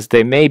separately, because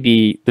the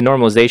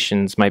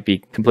normalizations might be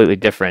completely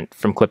different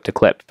from clip to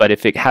clip. But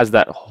if it has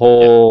that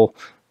whole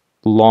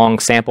long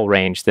sample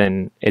range,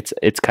 then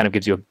it's kind of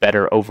gives you a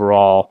better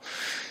overall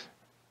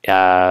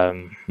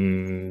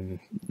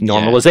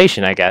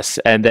normalization, I guess,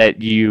 and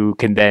that you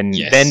can then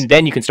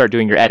you can start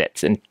doing your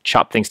edits and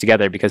chop things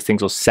together, because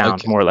things will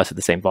sound more or less at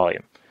the same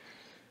volume.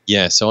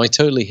 Yeah, so I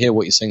totally hear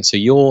what you're saying. So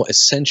you're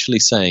essentially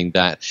saying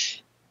that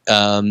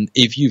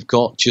if you've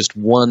got just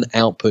one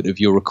output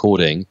of your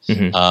recording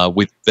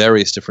with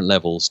various different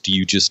levels, do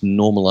you just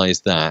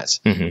normalize that?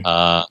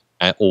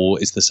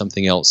 Or is there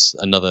something else,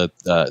 another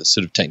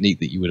sort of technique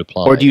that you would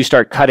apply? Or do you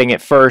start cutting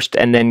it first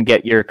and then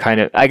get your kind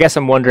of, I guess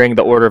I'm wondering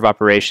the order of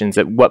operations.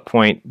 At what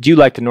point do you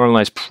like to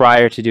normalize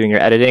prior to doing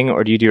your editing,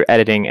 or do you do your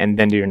editing and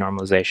then do your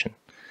normalization?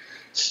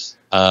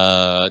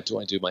 Do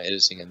I do my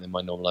editing and then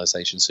my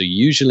normalization? So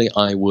usually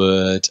I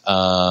would,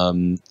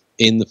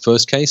 in the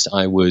first case,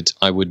 I would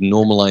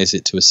normalize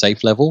it to a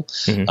safe level,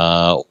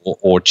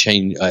 or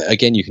change.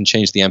 Again, you can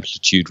change the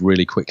amplitude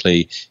really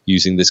quickly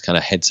using this kind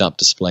of heads-up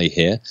display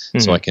here.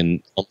 So I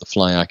can, on the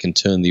fly, I can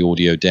turn the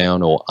audio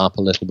down or up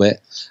a little bit.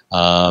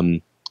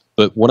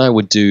 But what I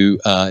would do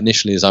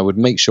initially is I would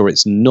make sure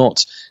it's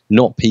not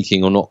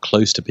peaking or not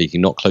close to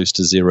peaking, not close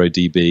to 0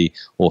 dB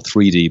or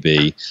 3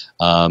 dB.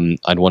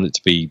 I'd want it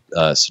to be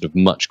sort of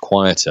much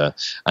quieter.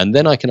 And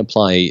then I can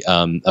apply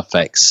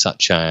effects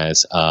such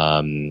as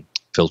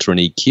filter and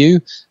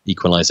EQ,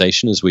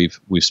 equalization, as we've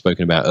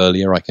spoken about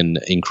earlier. I can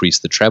increase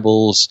the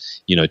trebles,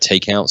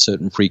 take out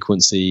certain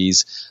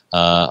frequencies.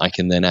 I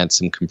can then add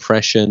some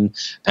compression,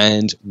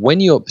 and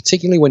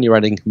particularly when you're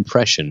adding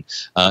compression,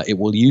 it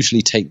will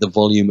usually take the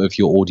volume of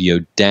your audio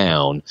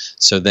down.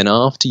 So then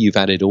after you've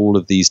added all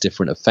of these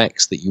different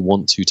effects that you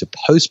want to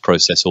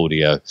post-process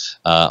audio,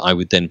 I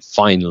would then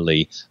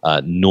finally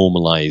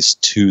normalize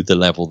to the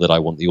level that I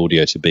want the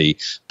audio to be.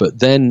 But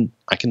then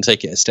I can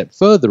take it a step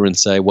further and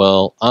say,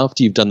 well,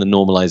 after you've done the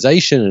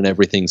normalization and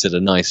everything's at a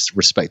nice,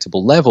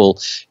 respectable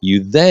level,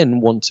 you then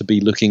want to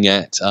be looking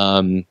at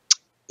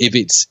if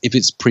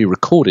it's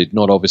pre-recorded,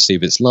 not obviously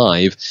if it's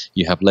live,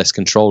 you have less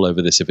control over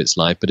this if it's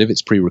live, but if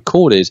it's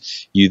pre-recorded,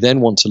 you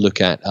then want to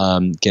look at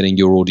getting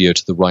your audio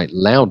to the right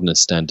loudness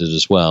standard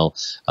as well,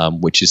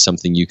 which is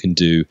something you can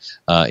do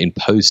in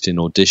post in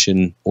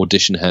Audition.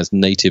 Audition has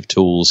native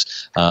tools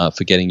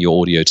for getting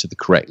your audio to the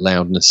correct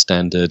loudness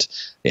standard.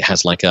 It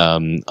has I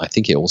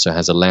think it also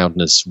has a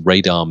loudness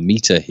radar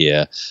meter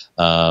here.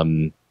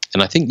 And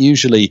I think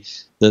usually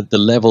the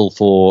level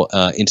for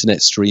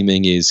internet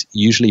streaming is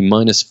usually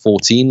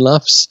 -14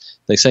 LUFS.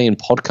 They say in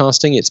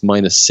podcasting it's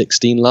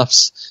 -16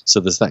 LUFS. So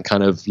there's that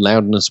kind of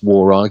loudness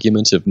war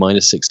argument of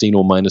 -16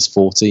 or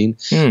 -14.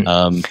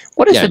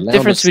 What is the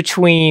difference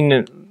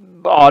between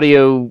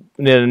audio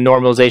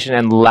normalization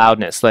and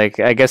loudness? Like,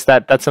 I guess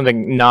that's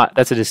something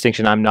that's a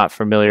distinction I'm not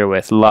familiar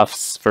with.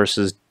 LUFS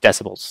versus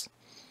decibels.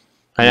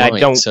 And right, I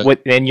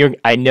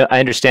don't. I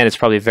understand it's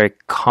probably a very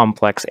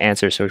complex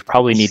answer, so we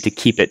probably need to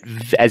keep it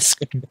as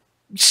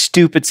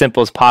stupid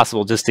simple as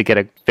possible, just to get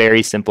a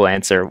very simple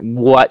answer.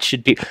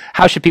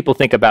 How should people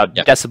think about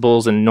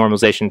decibels and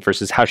normalization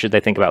versus how should they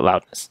think about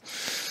loudness?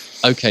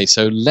 Okay,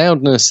 so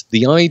loudness.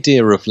 The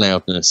idea of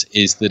loudness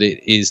is that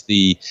it is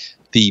the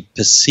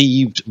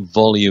perceived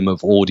volume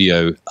of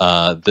audio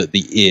that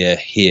the ear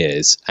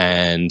hears,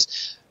 and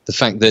the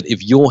fact that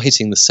if you're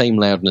hitting the same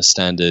loudness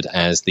standard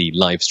as the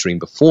live stream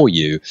before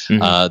you,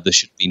 there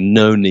should be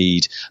no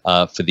need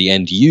for the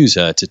end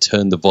user to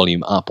turn the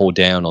volume up or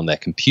down on their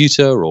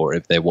computer, or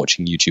if they're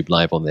watching YouTube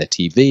Live on their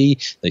TV,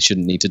 they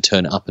shouldn't need to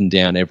turn up and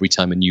down every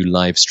time a new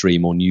live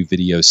stream or new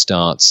video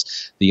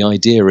starts. The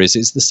idea is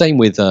it's the same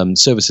with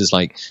services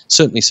like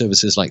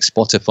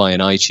Spotify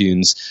and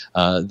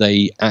iTunes.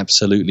 They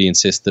absolutely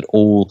insist that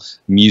all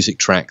music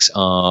tracks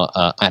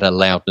are at a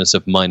loudness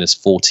of minus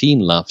 14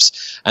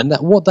 LUFS, and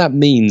what that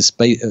means,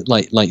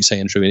 like you say,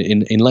 Andrew,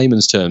 in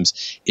layman's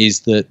terms,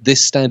 is that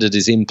this standard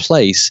is in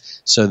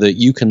place so that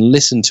you can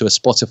listen to a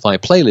Spotify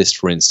playlist,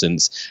 for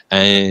instance,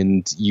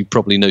 and you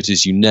probably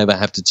notice you never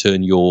have to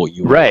turn your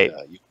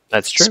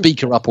that's true.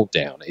 Speaker up or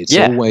down. It's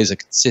always a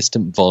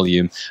consistent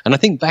volume. And I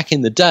think back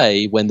in the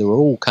day when there were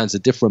all kinds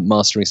of different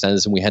mastering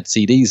standards and we had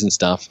CDs and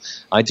stuff,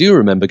 I do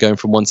remember going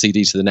from one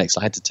CD to the next.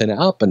 I had to turn it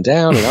up and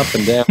down and up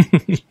and down.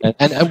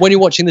 and when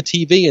you're watching the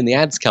TV and the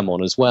ads come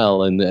on as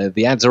well, and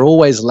the ads are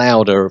always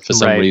louder for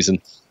some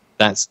reason,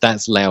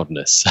 that's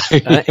loudness.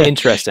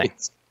 Interesting.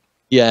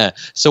 Yeah.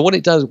 So what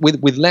it does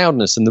with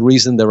loudness, and the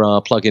reason there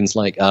are plugins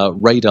like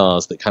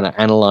radars that kind of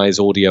analyze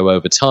audio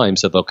over time,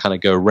 so they'll kind of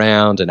go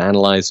around and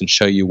analyze and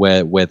show you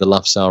where the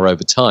LUFS are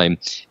over time,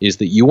 is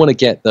that you want to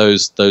get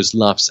those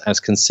LUFS as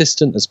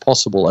consistent as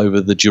possible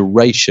over the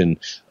duration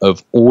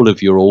of all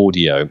of your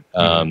audio,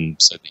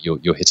 so that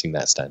you're hitting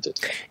that standard.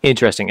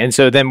 Interesting. And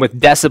so then with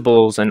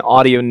decibels and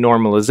audio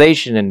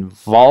normalization and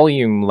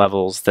volume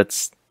levels,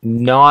 that's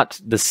not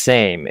the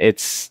same.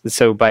 It's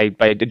so by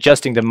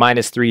adjusting to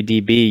minus 3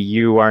 dB,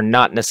 you are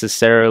not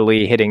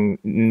necessarily hitting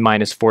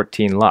minus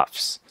 14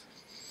 LUFS.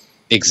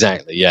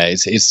 Exactly. Yeah,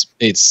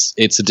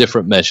 it's a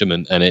different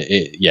measurement, and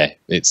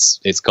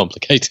it's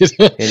complicated.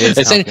 It is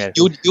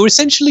complicated. You're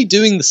essentially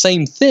doing the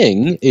same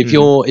thing if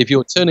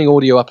you're turning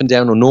audio up and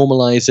down or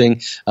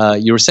normalizing.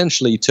 You're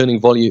essentially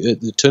turning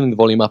the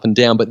volume up and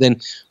down, but then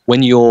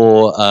when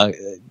you're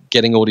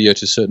getting audio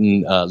to a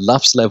certain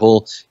LUFS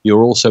level,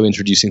 you're also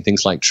introducing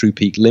things like true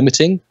peak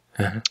limiting,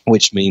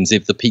 which means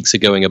if the peaks are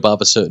going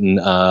above a certain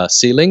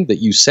ceiling that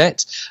you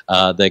set,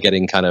 they're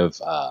getting kind of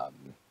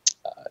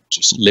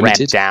just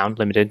limited. Ramped down,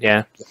 limited,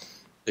 yeah.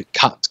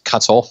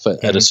 Cut off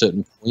at a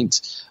certain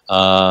point.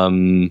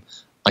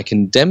 I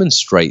can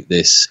demonstrate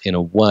this in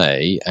a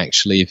way,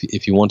 actually,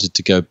 if you wanted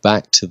to go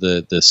back to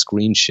the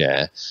screen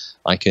share.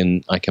 I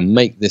can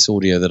make this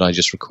audio that I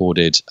just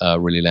recorded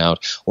really loud,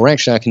 or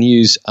actually I can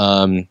use.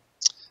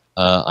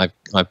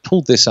 I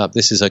pulled this up.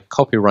 This is a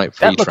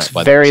copyright-free track. That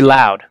looks very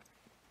loud.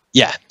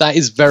 Yeah, that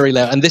is very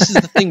loud. And this is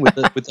the thing with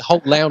the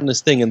whole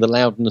loudness thing and the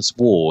loudness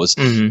wars,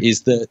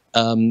 is that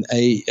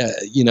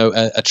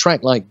a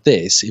track like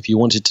this, if you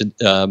wanted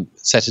to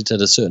set it at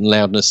a certain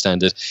loudness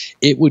standard,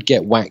 it would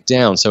get whacked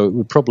down. So it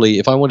would probably,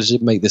 if I wanted to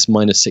make this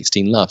minus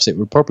 16 LUFS, it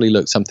would probably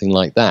look something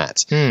like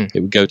that. It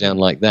would go down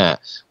like that.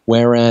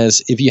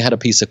 Whereas if you had a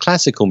piece of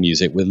classical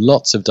music with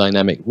lots of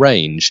dynamic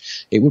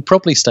range, it would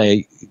probably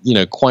stay,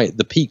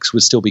 the peaks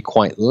would still be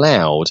quite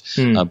loud,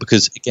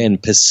 because, again,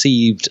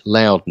 perceived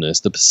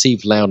loudness, the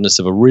perceived loudness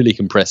of a really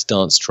compressed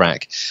dance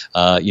track,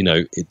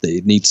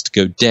 it needs to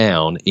go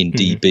down in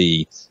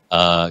dB,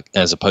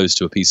 as opposed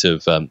to a piece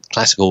of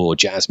classical or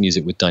jazz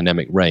music with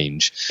dynamic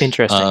range.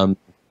 Interesting.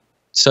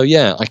 So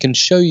yeah, I can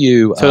show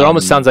you. So it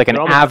almost sounds like an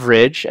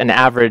average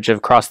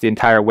across the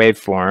entire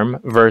waveform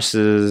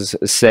versus,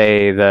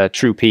 say, the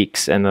true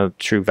peaks and the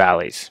true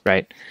valleys,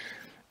 right?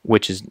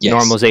 Which is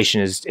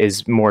normalization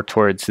is more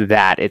towards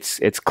that.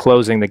 It's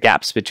closing the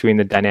gaps between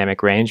the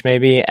dynamic range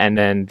maybe, and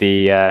then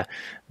the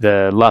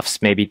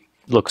LUFS maybe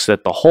looks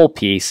at the whole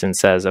piece and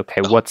says, okay,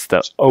 what's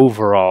the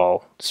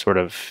overall sort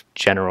of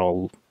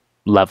general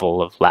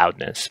level of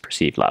loudness,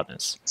 perceived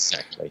loudness?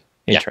 Exactly.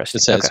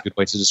 Interesting. Yeah, that's a good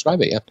way to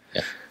describe it.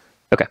 Yeah.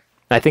 Okay.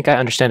 I think I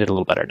understand it a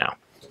little better now.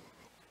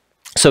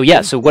 So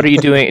yeah, so what are you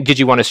doing? Did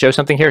you want to show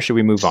something here, or should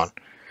we move on?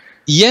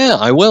 Yeah,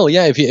 I will.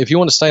 Yeah, if you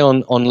want to stay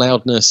on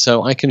loudness,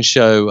 so I can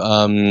show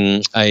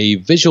a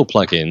visual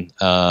plugin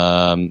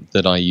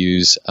that I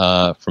use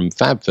from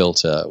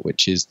FabFilter,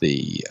 which is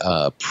the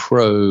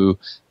Pro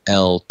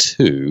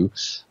L2.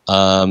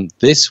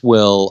 This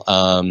will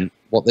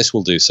what this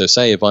will do. So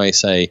say if I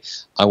say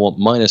I want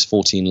minus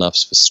 14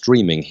 LUFS for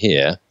streaming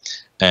here,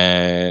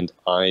 and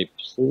I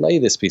play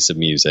this piece of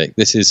music.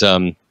 This is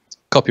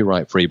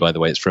copyright free, by the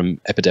way. It's from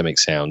Epidemic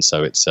Sound,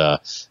 so it's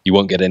you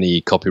won't get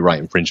any copyright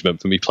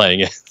infringement for me playing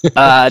it.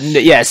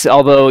 Yes,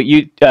 although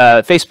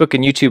Facebook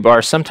and YouTube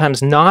are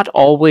sometimes not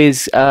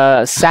always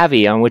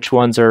savvy on which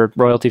ones are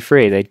royalty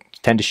free. They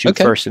tend to shoot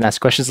first and ask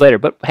questions later.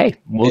 But hey,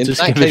 we'll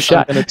just give it a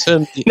shot.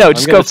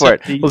 Just go for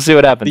it. We'll see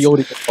what happens. The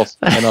audio off,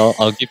 and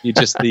I'll give you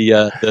just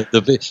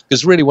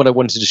because really what I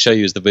wanted to show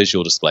you is the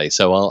visual display.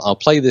 So I'll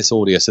play this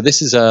audio. So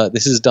this is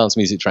a dance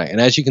music track,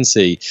 and as you can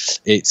see,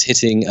 it's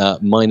hitting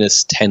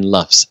minus 10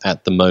 LUFS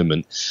at the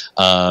moment.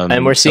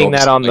 And we're seeing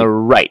that on the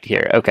right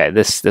here. Okay,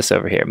 this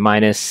over here,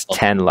 minus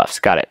 10 LUFS.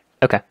 Got it.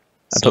 Okay,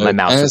 I put my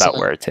mouse about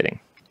where it's hitting.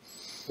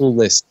 Pull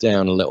this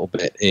down a little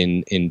bit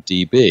in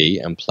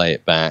dB and play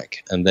it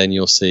back, and then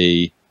you'll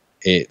see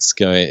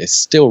it's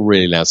still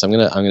really loud. So I'm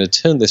gonna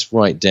turn this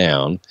right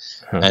down,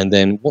 and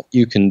then what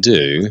you can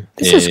do.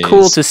 This is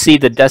cool to see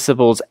the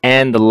decibels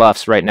and the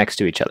LUFS right next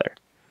to each other.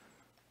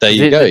 There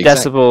you go. The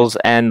decibels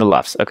and the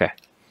LUFS. Okay.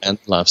 And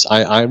LUFS.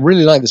 I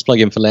really like this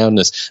plugin for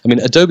loudness. I mean,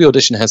 Adobe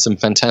Audition has some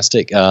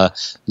fantastic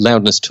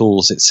loudness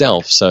tools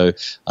itself. So,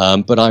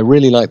 but I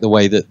really like the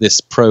way that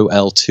this Pro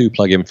L2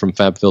 plugin from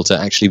FabFilter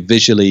actually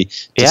visually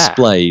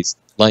displays,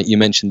 like you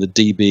mentioned, the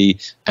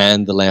dB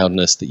and the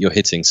loudness that you're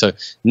hitting. So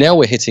now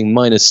we're hitting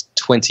minus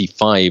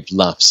 25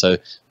 LUFS, so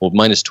or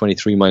minus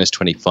 23, minus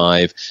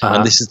 25,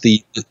 and this is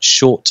the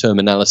short-term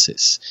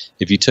analysis.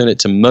 If you turn it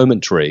to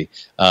momentary,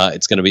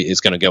 it's going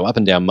to go up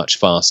and down much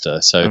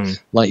faster. So,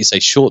 like you say,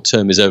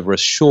 short-term is over a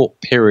short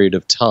period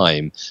of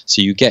time.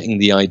 So you're getting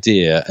the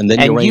idea, and then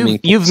you're aiming.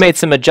 You've made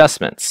some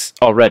adjustments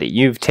already.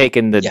 You've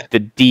taken the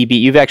dB.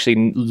 You've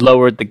actually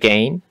lowered the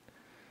gain.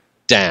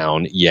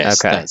 Down,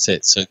 yes, that's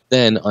it. So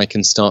then I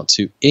can start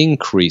to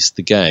increase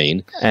the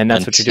gain, and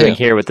that's what you're doing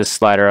here with the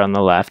slider on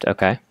the left.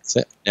 Okay, that's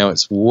it. Now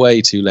it's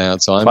way too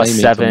loud, so I'm plus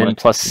aiming 7, for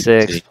plus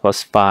 6,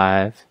 plus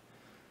 5,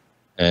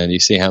 and you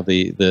see how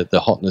the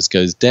hotness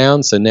goes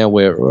down. So now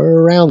we're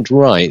around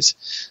right.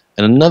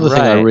 And another thing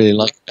I really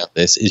like about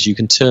this is you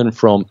can turn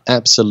from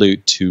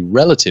absolute to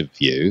relative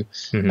view,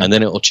 and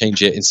then it will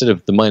change it. Instead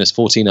of the minus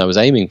 14 I was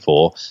aiming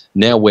for,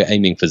 now we're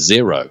aiming for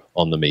 0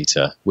 on the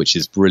meter, which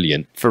is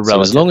brilliant. For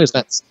relative. So as long as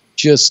that's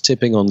just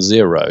tipping on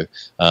 0,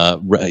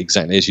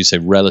 exactly as you say,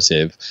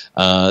 relative,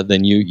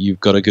 then you've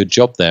got a good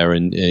job there.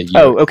 And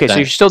okay, so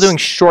you're still doing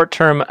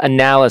short-term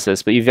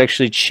analysis, but you've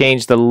actually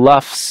changed the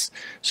LUFS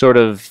sort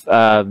of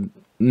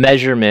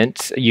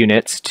measurement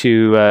units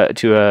to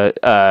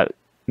a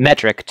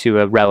metric to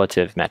a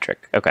relative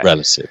metric. Okay.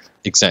 Relative,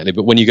 exactly.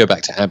 But when you go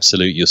back to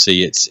absolute, you'll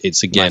see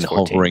it's again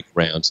hovering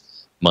around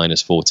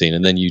minus 14,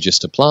 and then you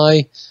just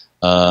apply.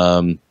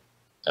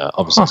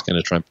 Obviously, it's going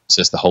to try and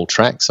process the whole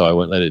track, so I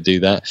won't let it do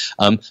that.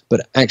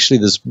 But actually,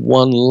 there's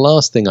one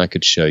last thing I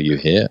could show you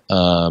here,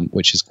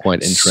 which is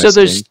quite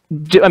interesting.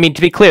 So I mean,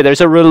 to be clear,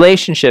 there's a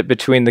relationship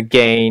between the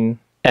gain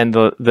and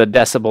the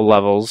decibel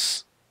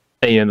levels,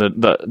 you know,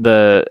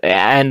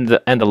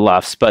 the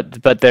LUFS,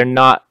 but they're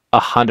not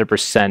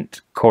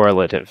 100%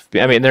 correlative.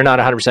 I mean, they're not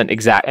 100%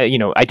 exact,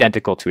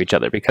 identical to each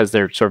other, because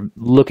they're sort of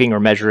looking or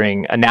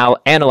measuring,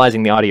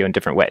 analyzing the audio in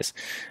different ways,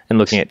 and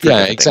looking at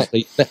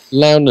exactly.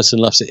 Loudness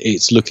and LUFS,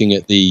 it's looking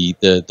at the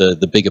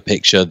bigger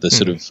picture, the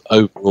sort of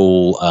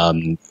overall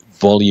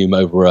volume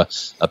over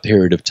a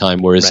period of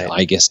time, whereas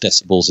I guess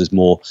decibels is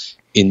more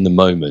in the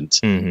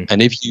moment.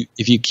 And if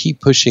you keep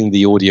pushing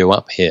the audio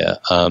up here,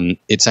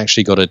 it's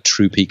actually got a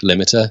true peak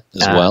limiter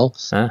as well.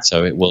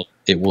 So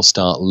it will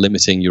start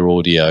limiting your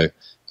audio,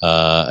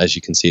 as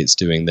you can see it's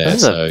doing there.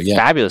 This is a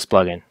fabulous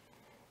plugin.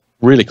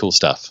 Really cool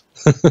stuff.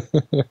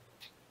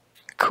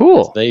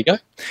 Cool. So there you go.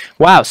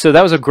 Wow. So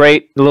that was a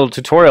great little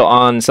tutorial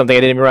on something I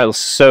didn't even realize.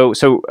 So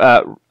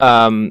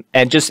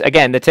and just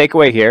again, the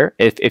takeaway here,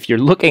 if you're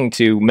looking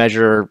to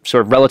measure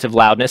sort of relative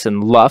loudness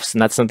and LUFS,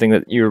 and that's something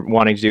that you're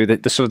wanting to do,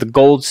 the sort of the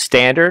gold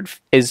standard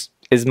is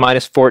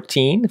minus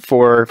 14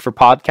 for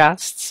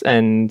podcasts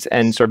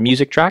and sort of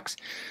music tracks.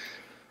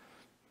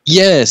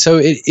 Yeah, so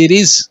it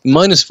is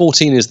minus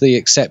 14 is the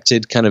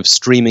accepted kind of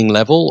streaming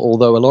level,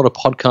 although a lot of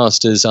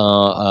podcasters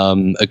are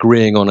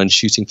agreeing on and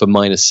shooting for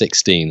minus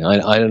 16.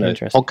 I don't know.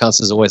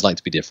 Podcasters always like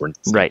to be different.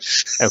 Right.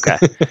 Okay.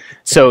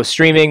 So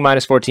streaming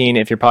minus 14.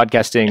 If you're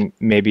podcasting,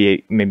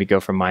 maybe go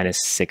for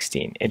minus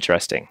 16.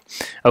 Interesting.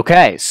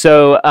 Okay.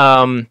 So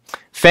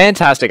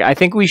fantastic. I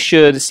think we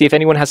should see if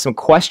anyone has some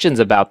questions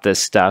about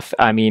this stuff.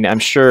 I mean, I'm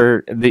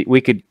sure we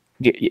could.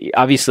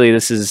 Obviously,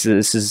 this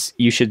is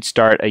you should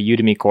start a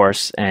Udemy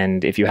course,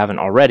 and if you haven't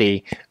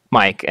already,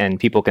 Mike, and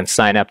people can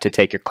sign up to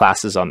take your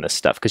classes on this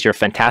stuff, because you're a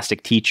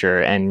fantastic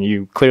teacher and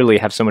you clearly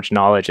have so much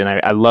knowledge, and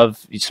I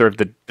love sort of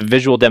the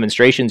visual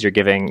demonstrations you're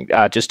giving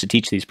just to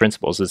teach these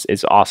principles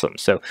is awesome.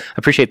 So I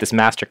appreciate this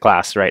master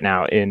class right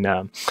now in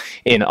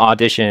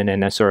audition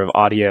and a sort of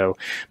audio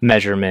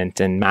measurement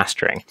and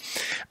mastering.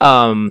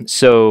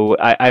 So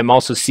I'm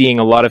also seeing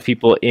a lot of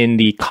people in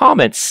the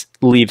comments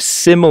leave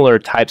similar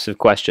types of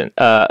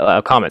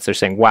comments. They're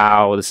saying,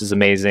 wow, this is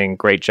amazing,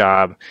 great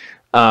job.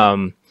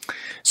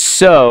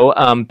 So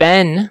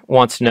Ben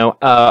wants to know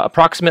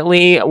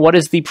approximately what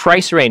is the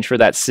price range for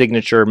that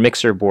signature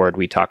mixer board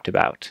we talked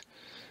about?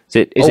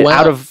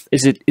 Is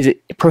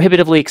it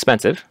prohibitively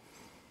expensive?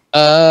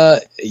 Yeah,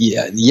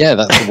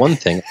 that's the one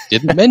thing I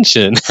didn't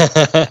mention.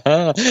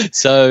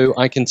 So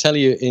I can tell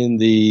you in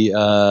the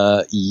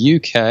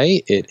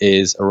UK it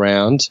is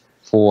around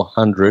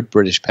 400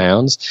 British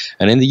pounds,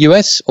 and in the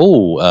US,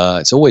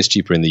 it's always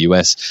cheaper in the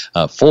US,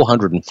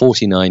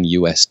 $449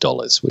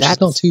 US, which is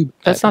not too bad.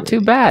 That's not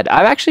too bad.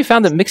 I've actually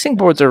found that mixing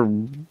boards are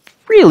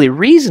really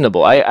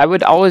reasonable. I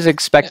would always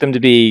expect them to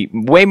be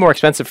way more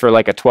expensive for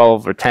like a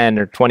 12 or 10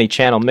 or 20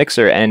 channel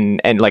mixer and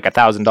like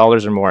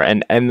 $1,000 or more,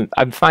 and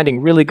I'm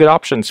finding really good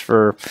options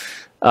for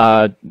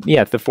the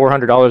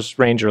 $400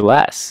 range or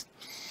less.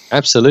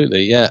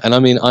 Absolutely, yeah. And I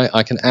mean,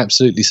 I can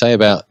absolutely say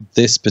about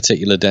this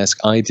particular desk,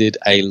 I did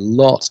a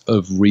lot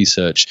of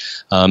research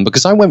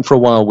because I went for a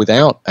while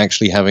without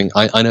actually having,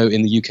 I know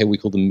in the UK we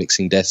call them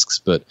mixing desks,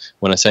 but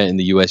when I say it in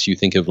the US, you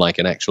think of like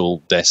an actual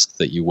desk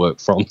that you work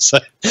from. So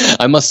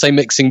I must say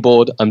mixing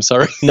board, I'm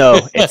sorry.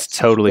 No, it's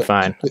totally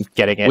fine. I'm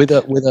getting it. With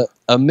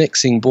a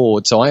mixing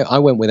board. So I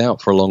went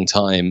without for a long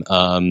time,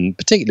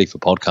 particularly for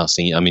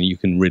podcasting. I mean, you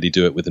can really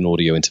do it with an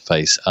audio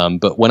interface.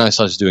 But when I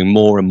started doing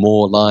more and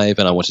more live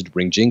and I wanted to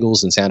bring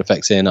jingles and sound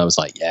effects in, I was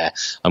like, yeah,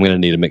 I'm going to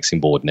need a mixing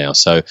board now.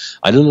 So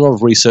I did a lot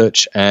of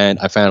research and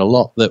I found a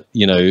lot that,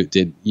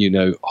 did,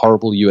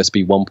 horrible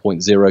USB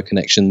 1.0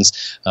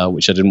 connections,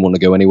 which I didn't want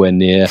to go anywhere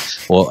near,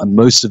 or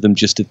most of them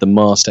just did the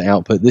master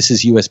output. This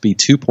is USB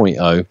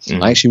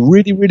 2.0. I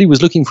actually really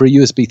was looking for a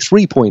USB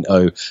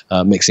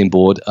 3.0 mixing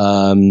board.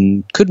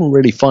 Couldn't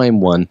really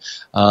find one.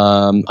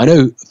 I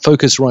know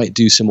Focusrite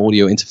do some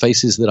audio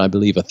interfaces that I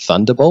believe are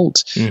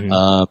Thunderbolt.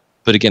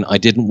 But again, I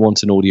didn't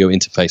want an audio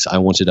interface. I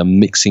wanted a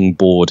mixing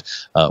board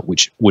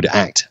which would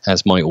act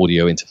as my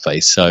audio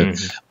interface. So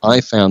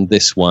I found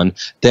this one.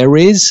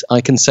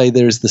 I can say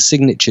there is the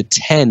Signature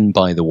 10,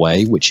 by the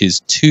way, which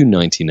is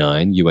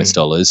 $299 US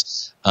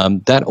dollars.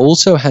 That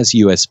also has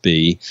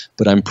USB,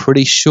 but I'm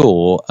pretty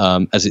sure,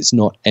 as it's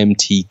not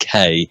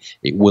MTK,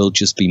 it will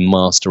just be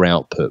master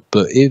output.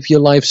 But if you're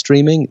live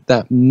streaming,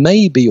 that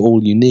may be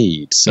all you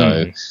need.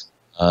 So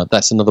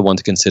that's another one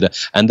to consider.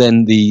 And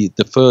then the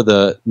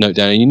further note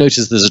down, and you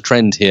notice there's a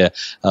trend here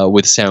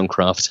with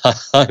Soundcraft.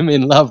 I'm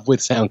in love with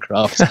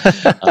Soundcraft.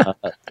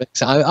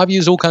 I've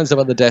used all kinds of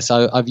other desks.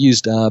 I've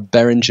used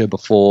Behringer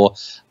before,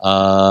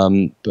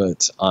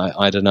 but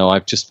I don't know.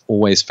 I've just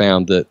always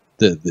found that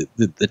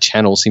the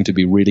channels seem to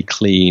be really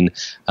clean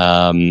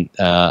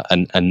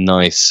and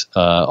nice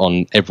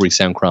on every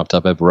Soundcraft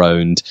I've ever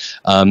owned.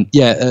 A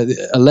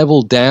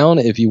level down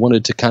if you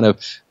wanted to kind of,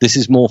 this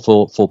is more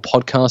for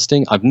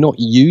podcasting. I've not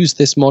used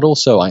this model,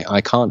 so I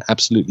can't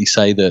absolutely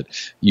say that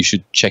you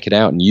should check it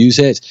out and use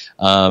it.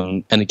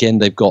 And again,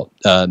 they've got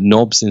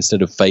knobs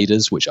instead of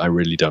faders, which I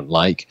really don't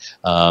like.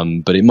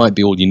 But it might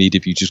be all you need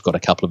if you just got a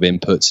couple of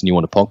inputs and you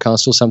want a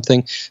podcast or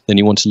something. Then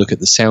you want to look at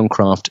the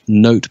Soundcraft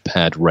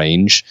Notepad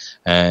range.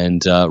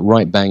 And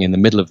right bang in the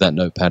middle of that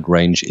notepad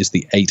range is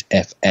the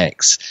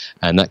 8FX,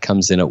 and that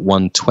comes in at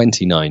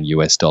 $129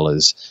 US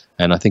dollars.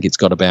 And I think it's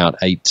got about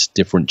 8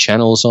 different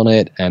channels on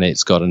it, and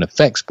it's got an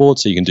effects board,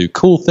 so you can do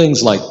cool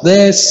things like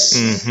this.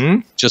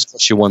 Just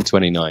cost you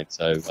 $129.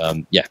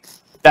 So yeah.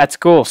 That's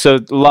cool. So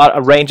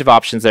a range of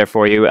options there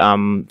for you.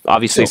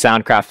 Obviously, Sure.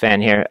 Soundcraft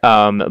fan here,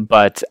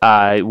 but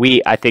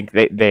I think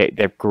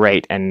they're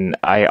great, and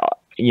I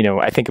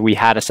think we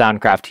had a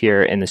Soundcraft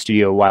here in the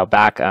studio a while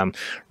back.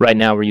 Right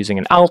now we're using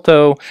an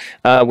Alto.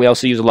 We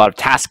also use a lot of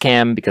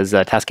Tascam because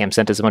Tascam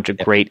sent us a bunch of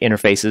great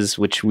interfaces,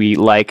 which we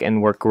like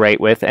and work great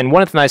with. And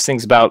one of the nice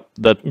things about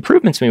the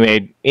improvements we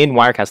made in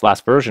Wirecast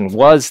last version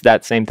was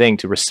that same thing,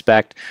 to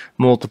respect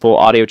multiple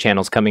audio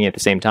channels coming in at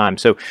the same time.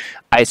 So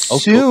I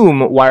assume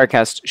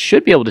Wirecast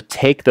should be able to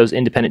take those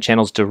independent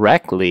channels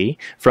directly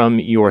from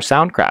your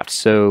Soundcraft.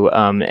 So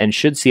and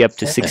should see up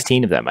to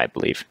 16 of them, I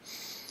believe.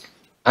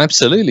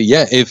 Absolutely,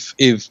 yeah. If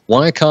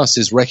Wirecast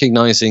is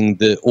recognizing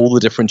all the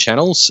different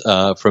channels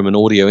from an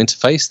audio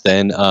interface,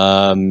 then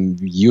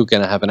you're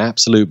going to have an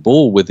absolute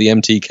ball with the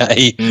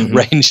MTK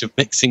range of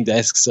mixing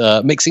desks,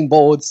 mixing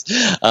boards.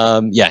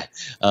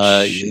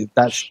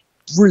 That's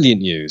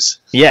brilliant news.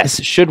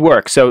 Yes, should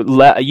work.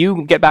 So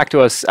you get back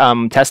to us,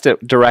 test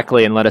it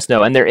directly, and let us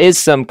know. And there is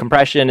some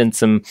compression and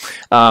some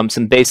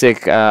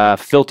basic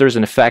filters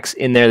and effects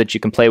in there that you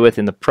can play with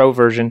in the Pro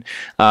version,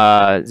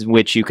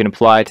 which you can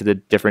apply to the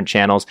different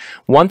channels.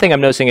 One thing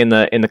I'm noticing in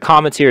the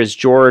comments here is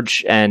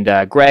George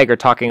and Greg are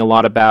talking a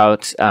lot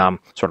about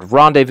sort of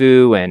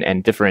rendezvous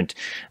and different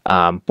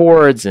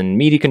boards and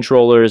MIDI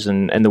controllers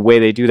and the way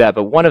they do that.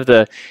 But one of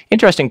the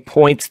interesting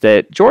points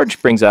that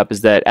George brings up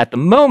is that at the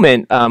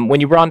moment, when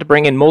you want to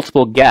bring in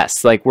multiple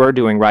guests like we're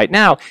doing right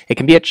now, it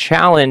can be a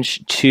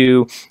challenge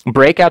to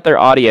break out their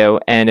audio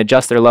and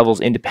adjust their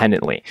levels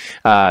independently.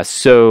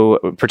 So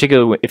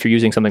particularly if you're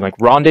using something like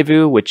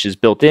Rendezvous, which is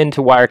built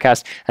into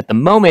Wirecast, at the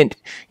moment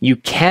you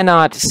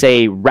cannot,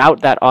 say,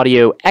 route that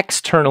audio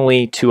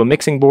externally to a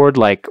mixing board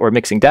or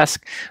mixing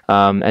desk,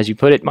 as you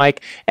put it,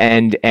 Mike,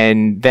 and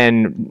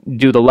then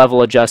do the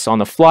level adjusts on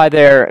the fly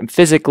there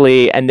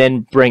physically, and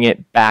then bring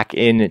it back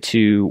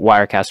into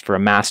Wirecast for a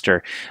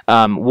master.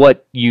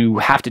 What you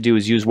have to do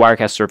is use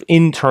Wirecast sort of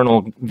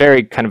internal,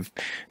 very kind of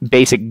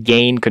basic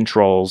gain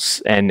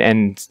controls,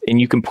 and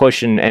you can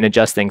push and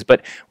adjust things.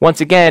 But once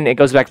again, it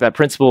goes back to that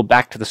principle,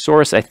 back to the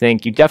source. I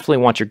think you definitely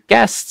want your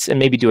guests, and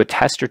maybe do a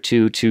test or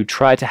two to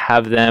try to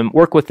have them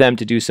work with them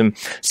to do some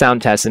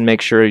sound tests and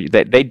make sure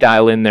that they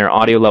dial in their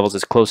audio levels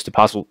as close to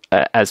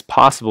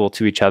possible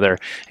to each other,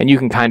 and you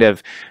can kind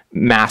of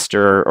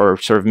master or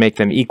sort of make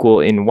them equal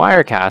in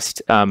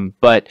Wirecast.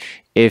 But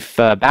if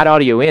bad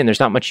audio in, there's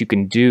not much you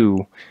can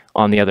do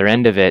on the other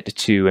end of it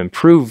to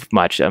improve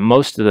much.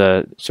 Most of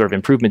the sort of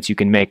improvements you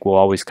can make will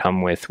always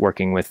come with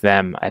working with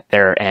them at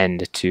their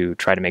end to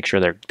try to make sure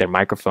their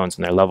microphones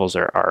and their levels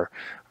are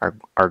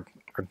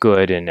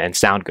good and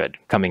sound good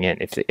coming in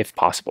if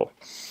possible.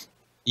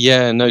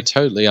 Yeah, no,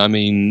 totally. I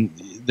mean,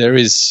 there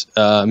is,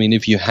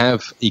 if you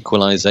have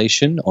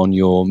equalization on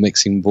your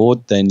mixing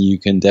board, then you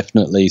can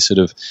definitely sort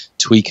of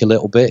tweak a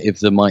little bit if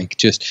the mic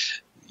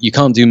you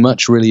can't do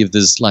much really if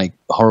there's like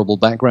horrible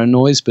background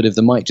noise, but if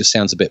the mic just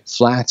sounds a bit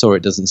flat or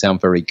it doesn't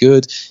sound very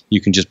good,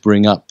 you can just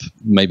bring up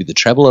maybe the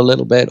treble a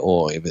little bit,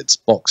 or if it's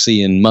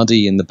boxy and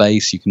muddy in the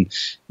bass, you can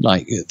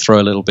like throw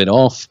a little bit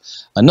off.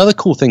 Another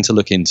cool thing to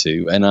look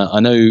into, and I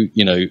know,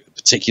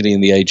 particularly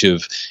in the age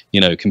of,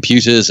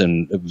 computers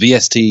and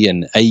VST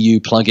and AU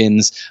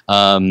plugins,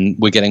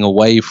 we're getting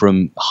away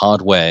from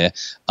hardware.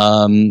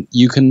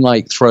 You can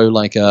like throw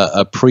like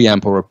a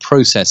preamp or a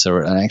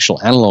processor, an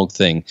actual analog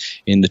thing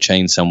in the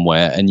chain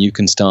somewhere, and you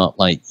can start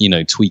like,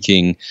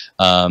 tweaking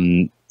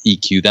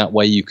EQ that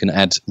way. You can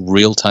add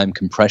real-time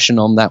compression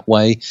on that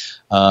way.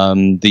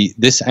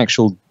 This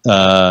actual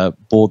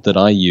board that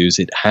I use,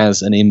 it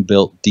has an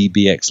inbuilt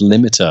DBX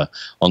limiter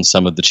on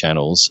some of the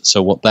channels.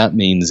 So what that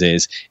means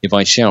is if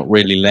I shout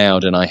really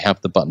loud and I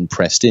have the button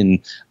pressed in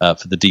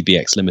for the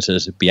DBX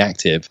limiter to be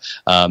active,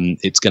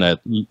 it's going to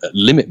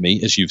limit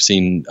me, as you've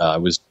seen. I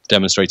was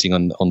demonstrating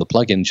on the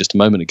plugin just a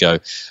moment ago.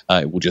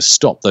 It will just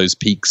stop those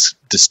peaks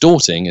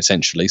distorting,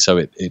 essentially, so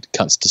it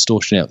cuts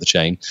distortion out the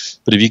chain.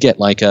 But if you get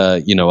like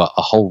a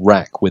whole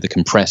rack with a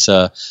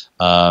compressor,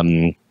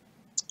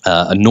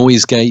 a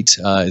noise gate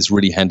is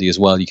really handy as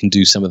well. You can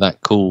do some of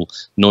that cool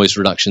noise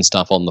reduction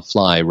stuff on the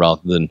fly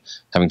rather than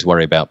having to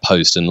worry about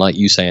post. And like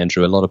you say,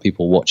 Andrew, a lot of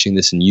people watching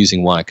this and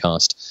using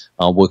Wirecast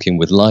are working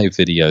with live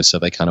video, so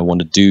they kind of want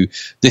to do.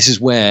 This is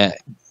where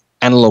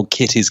analog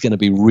kit is going to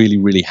be really,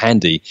 really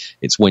handy.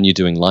 It's when you're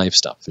doing live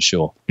stuff, for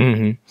sure.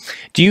 Mm-hmm.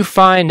 Do you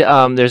find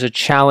there's a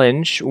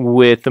challenge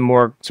with the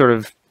more sort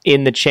of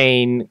in the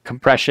chain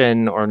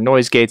compression or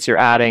noise gates you're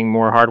adding,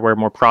 more hardware,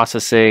 more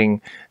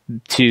processing,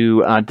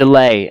 to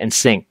delay and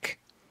sync?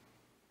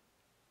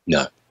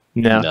 No.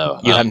 You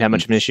haven't had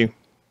much of an issue?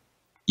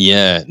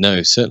 Yeah,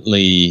 no,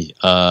 certainly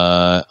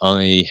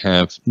I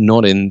have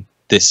not in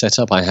this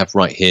setup I have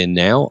right here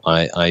now.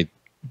 I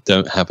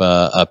don't have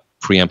a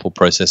preamp or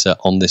processor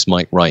on this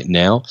mic right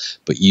now,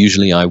 but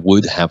usually I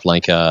would have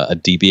like a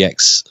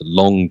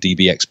long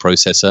DBX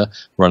processor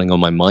running on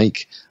my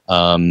mic.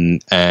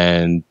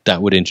 And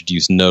that would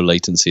introduce no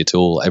latency at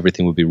all.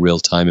 Everything would be real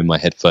time in my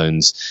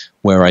headphones.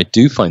 Where I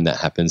do find that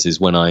happens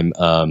is when I'm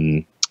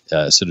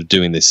sort of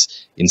doing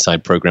this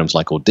inside programs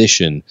like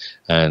Audition,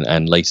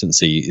 and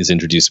latency is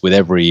introduced with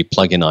every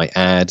plugin I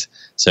add.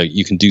 So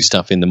you can do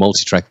stuff in the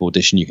multi-track of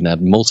Audition. You can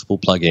add multiple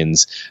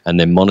plugins and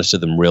then monitor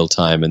them real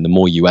time. And the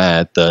more you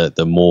add,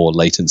 the more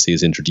latency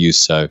is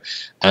introduced. So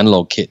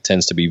Analog Kit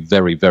tends to be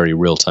very, very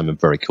real time and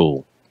very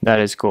cool. That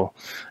is cool.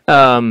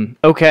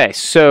 Okay,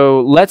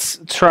 so let's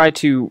try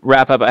to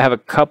wrap up. I have a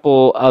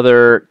couple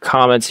other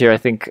comments here I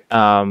think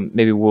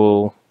maybe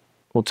we'll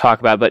talk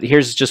about, but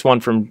here's just one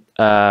from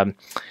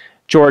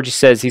George. He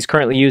says he's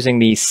currently using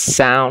the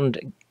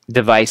Sound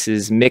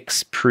Devices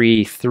Mix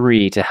Pre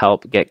 3 to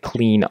help get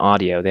clean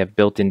audio. They have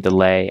built-in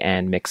delay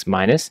and mix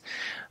minus.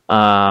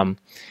 And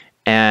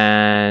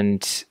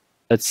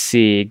let's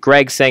see,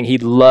 Greg's saying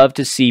he'd love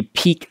to see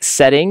peak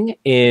setting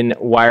in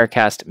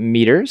Wirecast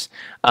meters.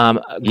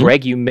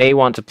 Greg, you may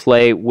want to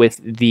play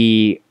with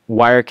the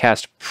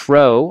Wirecast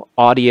Pro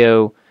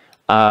audio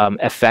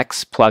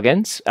effects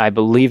plugins. I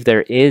believe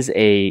there is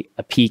a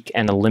peak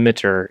and a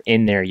limiter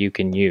in there you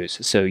can use,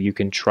 so you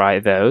can try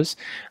those.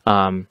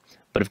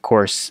 But of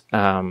course,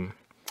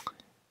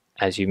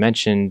 as you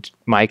mentioned,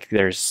 Mike,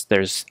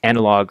 there's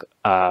analog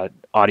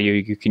audio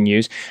you can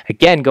use.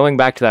 Again, going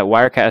back to that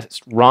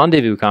Wirecast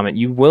Rendezvous comment,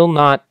 you will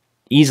not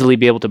easily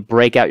be able to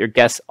break out your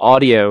guest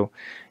audio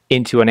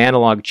into an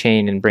analog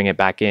chain and bring it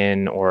back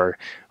in, or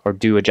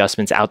do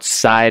adjustments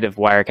outside of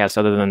Wirecast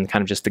other than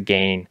kind of just the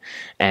gain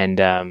and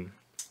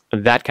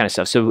that kind of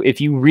stuff. So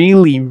if you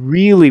really,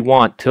 really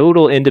want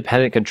total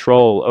independent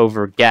control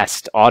over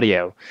guest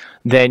audio,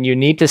 then you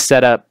need to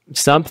set up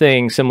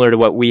something similar to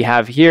what we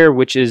have here,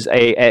 which is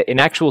an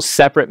actual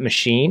separate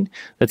machine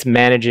that's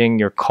managing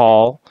your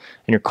call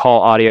and your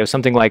call audio,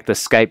 something like the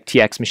Skype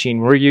TX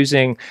machine we're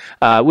using,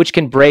 which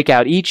can break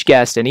out each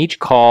guest and each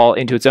call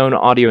into its own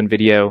audio and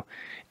video,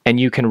 and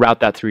you can route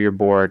that through your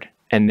board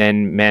and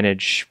then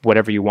manage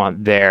whatever you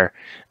want there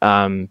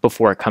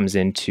before it comes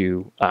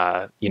into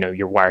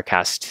your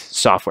Wirecast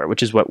software,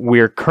 which is what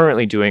we're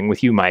currently doing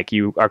with you, Mike.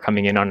 You are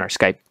coming in on our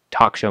Skype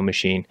talk show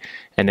machine,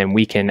 and then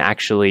we can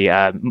actually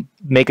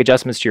make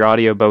adjustments to your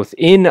audio both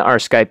in our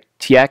Skype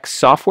TX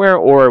software,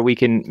 or we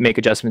can make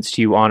adjustments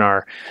to you on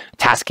our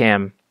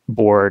Tascam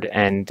board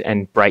and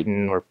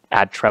brighten or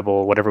add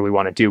treble, whatever we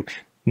want to do.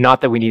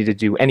 Not that we need to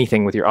do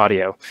anything with your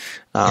audio,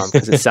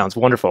 because it sounds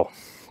wonderful.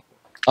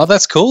 Oh,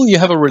 that's cool. You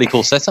have a really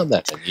cool setup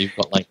there. Then you've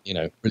got like,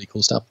 really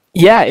cool stuff.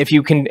 Yeah, if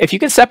you can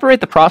separate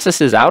the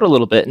processes out a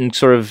little bit and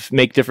sort of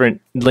make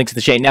different links to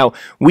the chain. Now,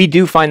 we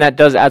do find that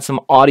does add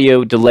some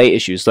audio delay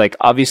issues. Like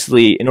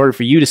obviously, in order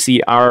for you to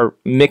see our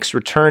mix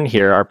return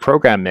here, our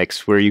program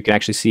mix, where you can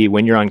actually see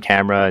when you're on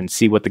camera and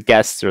see what the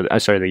guests or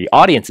the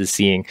audience is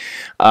seeing,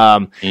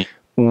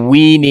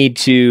 we need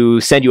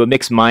to send you a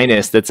mix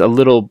minus that's a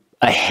little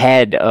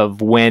ahead of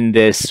when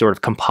this sort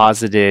of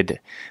composited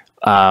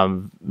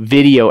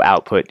video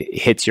output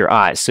hits your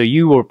eyes. So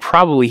you were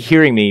probably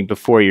hearing me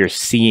before you're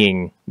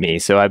seeing me.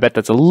 So I bet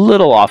that's a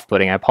little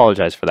off-putting. I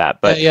apologize for that.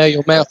 But yeah,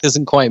 your mouth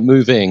isn't quite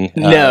moving.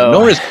 No.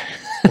 Nor is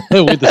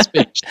with the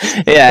speech.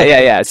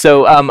 Yeah.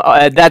 So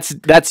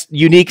that's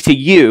unique to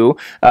you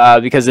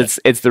because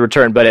it's the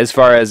return. But as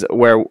far as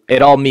where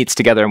it all meets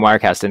together in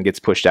Wirecast and gets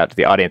pushed out to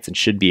the audience and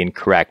should be in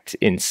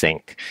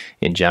sync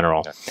in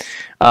general.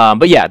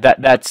 But yeah,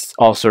 that's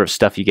all sort of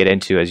stuff you get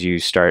into as you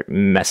start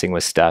messing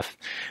with stuff.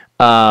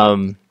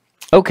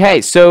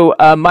 Okay, so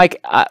Mike,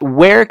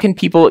 where can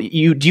people? Do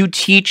you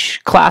teach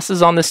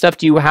classes on this stuff?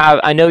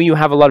 I know you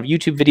have a lot of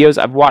YouTube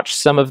videos. I've watched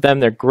some of them;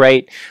 they're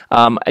great.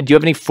 Do you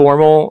have any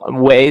formal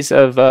ways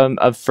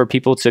for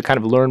people to kind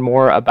of learn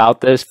more about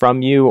this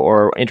from you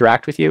or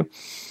interact with you?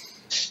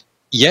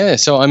 Yeah,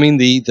 so I mean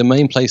the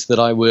main place that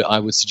I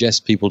would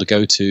suggest people to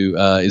go to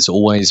is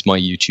always my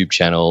YouTube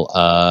channel.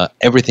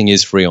 Everything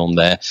is free on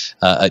there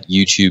at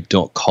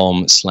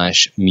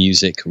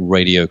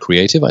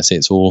youtube.com/musicradiocreative. I say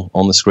it's all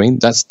on the screen.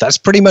 That's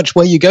pretty much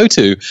where you go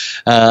to,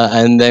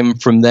 and then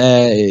from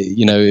there,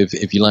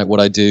 if you like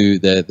what I do,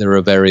 there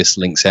are various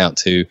links out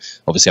to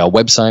obviously our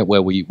website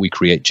where we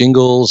create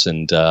jingles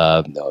and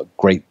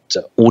great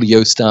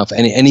audio stuff.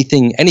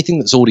 Anything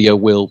that's audio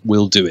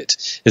will do it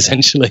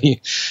essentially,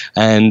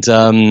 and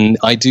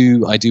I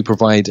do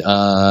provide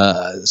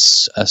a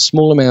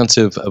small amount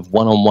of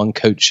one-on-one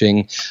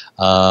coaching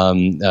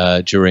during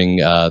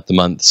the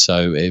month.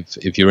 So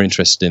if you're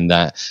interested in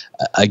that,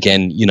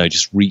 again,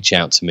 just reach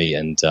out to me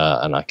and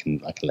I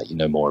can let you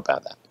know more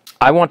about that.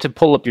 I want to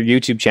pull up your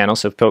YouTube channel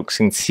so folks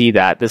can see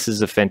that. This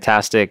is a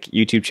fantastic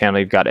YouTube channel.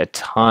 You've got a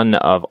ton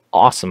of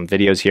awesome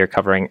videos here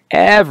covering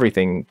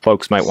everything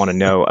folks might want to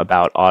know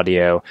about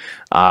audio.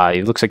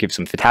 It looks like you have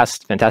some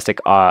fantastic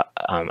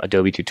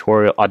Adobe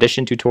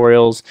Audition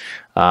tutorials.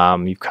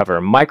 You cover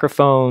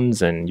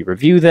microphones and you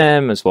review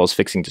them as well as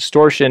fixing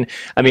distortion.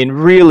 I mean,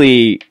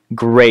 really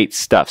great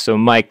stuff. So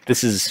Mike,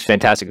 this is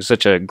fantastic. It's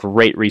such a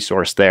great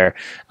resource there.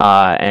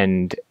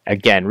 And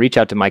again, reach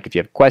out to Mike if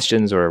you have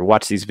questions or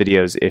watch these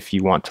videos if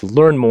you want to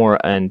learn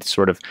more and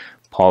sort of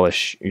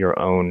polish your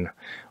own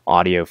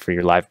audio for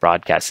your live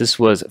broadcast. This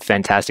was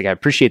fantastic. I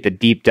appreciate the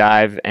deep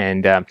dive.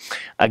 And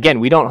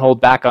again, we don't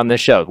hold back on this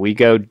show. We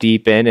go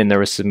deep in, and there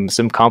was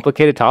some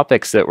complicated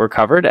topics that were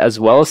covered, as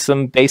well as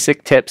some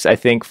basic tips, I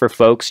think, for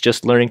folks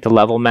just learning to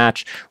level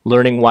match,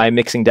 learning why a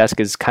mixing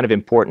desk is kind of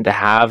important to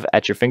have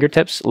at your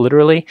fingertips,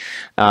 literally,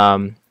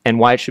 and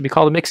why it should be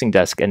called a mixing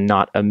desk and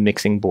not a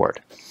mixing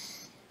board.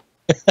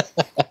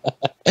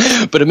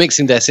 But a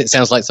mixing desk, it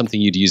sounds like something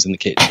you'd use in the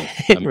kitchen.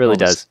 It really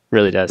does.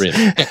 Really does. Really.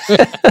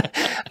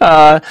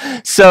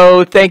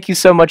 So thank you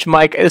so much,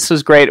 Mike. This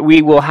was great.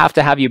 We will have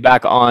to have you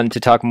back on to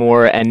talk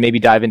more and maybe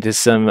dive into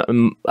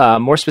some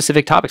more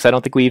specific topics. I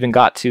don't think we even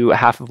got to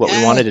half of what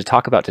we wanted to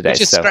talk about today. We're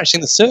just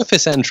scratching the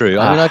surface, Andrew.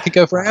 I mean, I could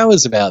go for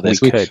hours about this.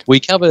 We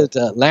covered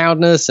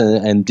loudness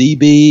and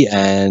dB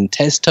and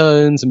test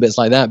tones and bits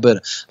like that,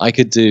 but I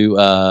could do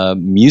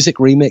music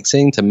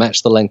remixing to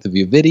match the length of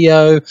your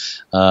video,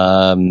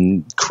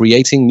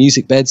 creating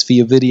music beds for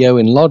your video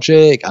in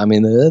Logic. I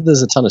mean,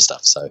 there's a ton of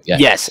stuff. So yeah.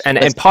 Yes, and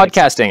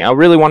podcasting. I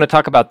really want to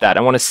talk about that.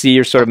 I want to see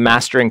your sort of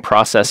mastering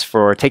process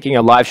for taking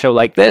a live show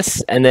like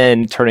this and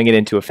then turning it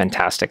into a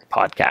fantastic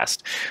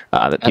podcast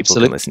that people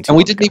can listen to. And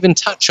we didn't even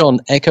touch on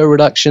echo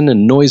reduction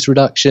and noise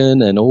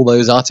reduction and all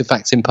those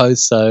artifacts in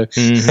post. So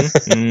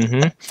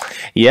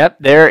Yep,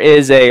 there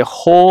is a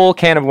whole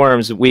can of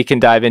worms we can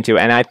dive into,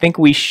 and I think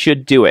we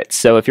should do it.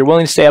 So if you're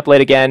willing to stay up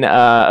late again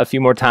a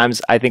few more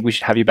times, I think we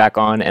should have you back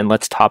on and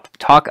let's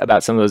talk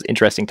about some of those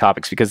interesting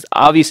topics, because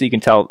obviously you can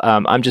tell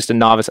I'm just a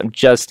novice. I'm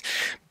just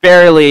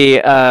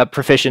barely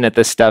proficient at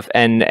this stuff,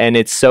 and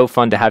it's so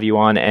fun to have you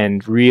on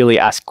and really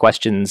ask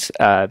questions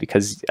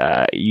because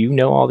you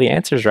know all the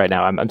answers right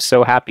now. I'm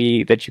so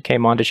happy that you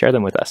came on to share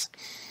them with us.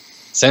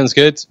 Sounds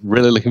good.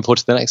 Really looking forward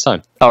to the next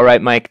time. All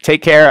right, Mike.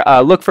 Take care.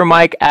 Look for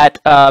Mike at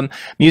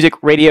Music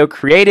Radio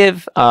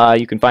Creative.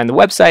 You can find the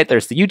website.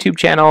 There's the YouTube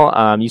channel.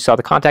 You saw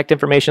the contact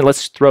information.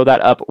 Let's throw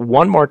that up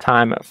one more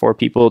time for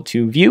people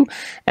to view,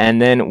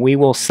 and then we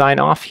will sign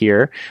off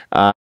here.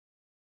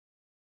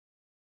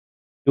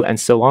 And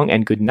so long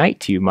and good night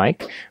to you,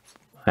 Mike.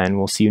 And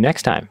we'll see you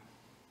next time.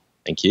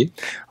 Thank you.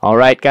 All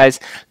right, guys.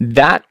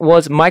 That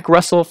was Mike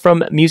Russell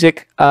from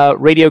Music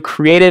Radio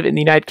Creative in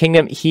the United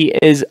Kingdom. He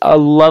is a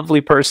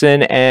lovely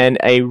person and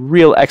a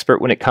real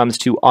expert when it comes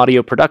to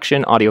audio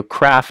production, audio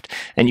craft,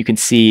 and you can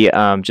see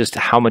just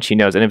how much he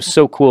knows. And it was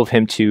so cool of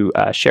him to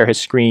share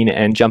his screen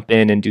and jump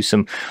in and do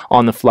some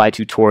on-the-fly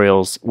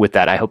tutorials with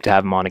that. I hope to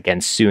have him on again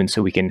soon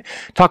so we can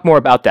talk more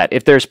about that.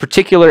 If there's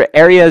particular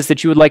areas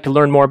that you would like to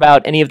learn more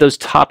about, any of those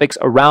topics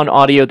around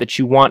audio that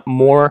you want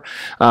more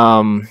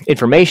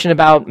information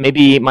about,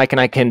 maybe Mike and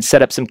I can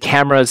set up some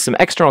cameras, some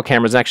external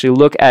cameras, and actually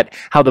look at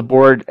how the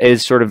board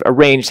is sort of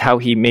arranged, how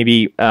he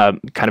maybe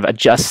kind of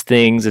adjusts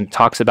things and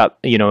talks about,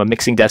 a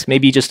mixing desk.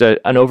 Maybe just an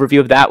overview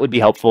of that would be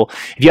helpful.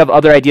 If you have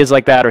other ideas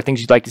like that or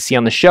things you'd like to see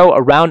on the show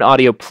around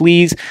audio,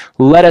 please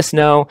let us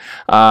know.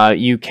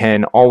 You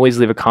can always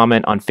leave a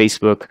comment on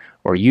Facebook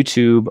or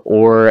YouTube,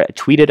 or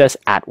tweet at us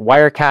at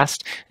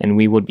Wirecast, and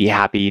we would be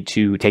happy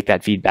to take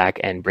that feedback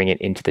and bring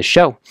it into the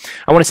show.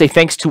 I want to say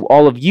thanks to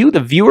all of you, the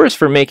viewers,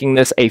 for making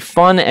this a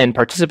fun and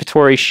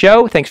participatory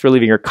show. Thanks for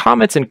leaving your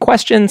comments and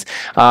questions.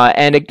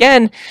 And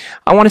again,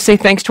 I want to say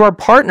thanks to our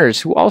partners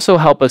who also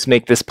help us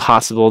make this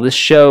possible. This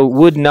show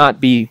would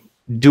not be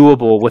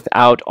doable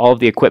without all of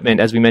the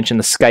equipment. As we mentioned,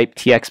 the Skype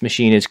TX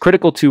machine is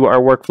critical to our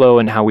workflow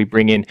and how we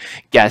bring in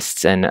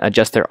guests and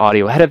adjust their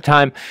audio ahead of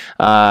time.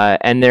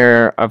 And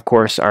there, of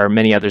course, are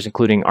many others,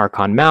 including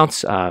Archon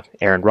Mounts.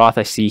 Aaron Roth,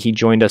 I see he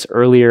joined us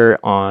earlier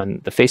on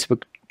the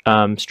Facebook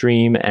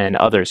stream, and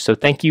others. So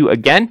thank you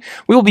again.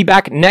 We will be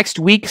back next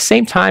week,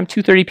 same time,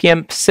 2:30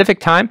 p.m. Pacific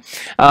time.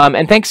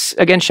 And thanks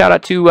again, shout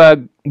out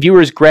to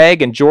viewers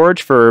Greg and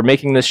George for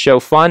making this show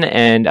fun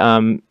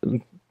and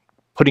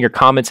putting your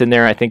comments in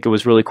there. I think it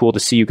was really cool to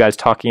see you guys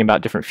talking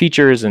about different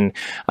features and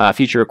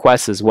feature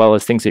requests, as well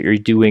as things that you're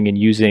doing and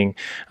using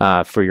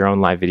for your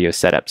own live video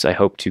setups. I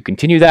hope to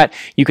continue that.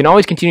 You can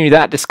always continue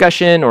that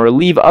discussion or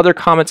leave other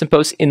comments and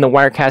posts in the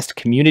Wirecast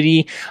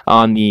community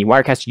on the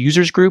Wirecast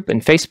users group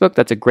in Facebook.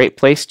 That's a great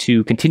place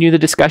to continue the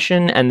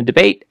discussion and the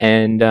debate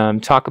and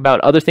talk about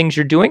other things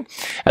you're doing.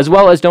 As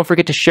well as, don't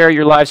forget to share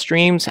your live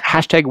streams,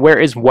 hashtag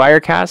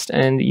 #WhereIsWirecast,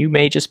 and you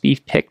may just be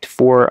picked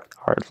for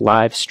our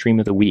live stream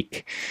of the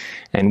week.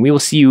 And we will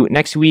see you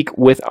next week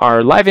with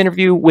our live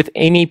interview with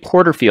Amy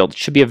Porterfield. It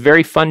should be a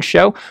very fun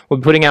show. We'll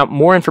be putting out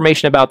more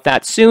information about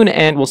that soon,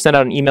 and we'll send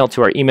out an email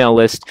to our email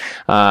list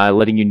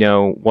letting you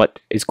know what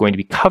is going to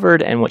be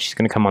covered and what she's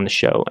going to come on the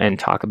show and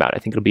talk about. I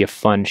think it'll be a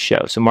fun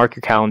show. So mark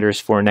your calendars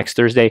for next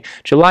Thursday,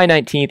 July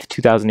 19th,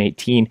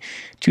 2018,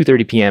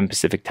 2:30 p.m.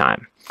 Pacific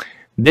time.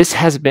 This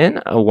has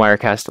been a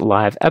Wirecast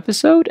Live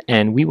episode,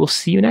 and we will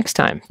see you next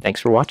time.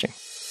 Thanks for watching.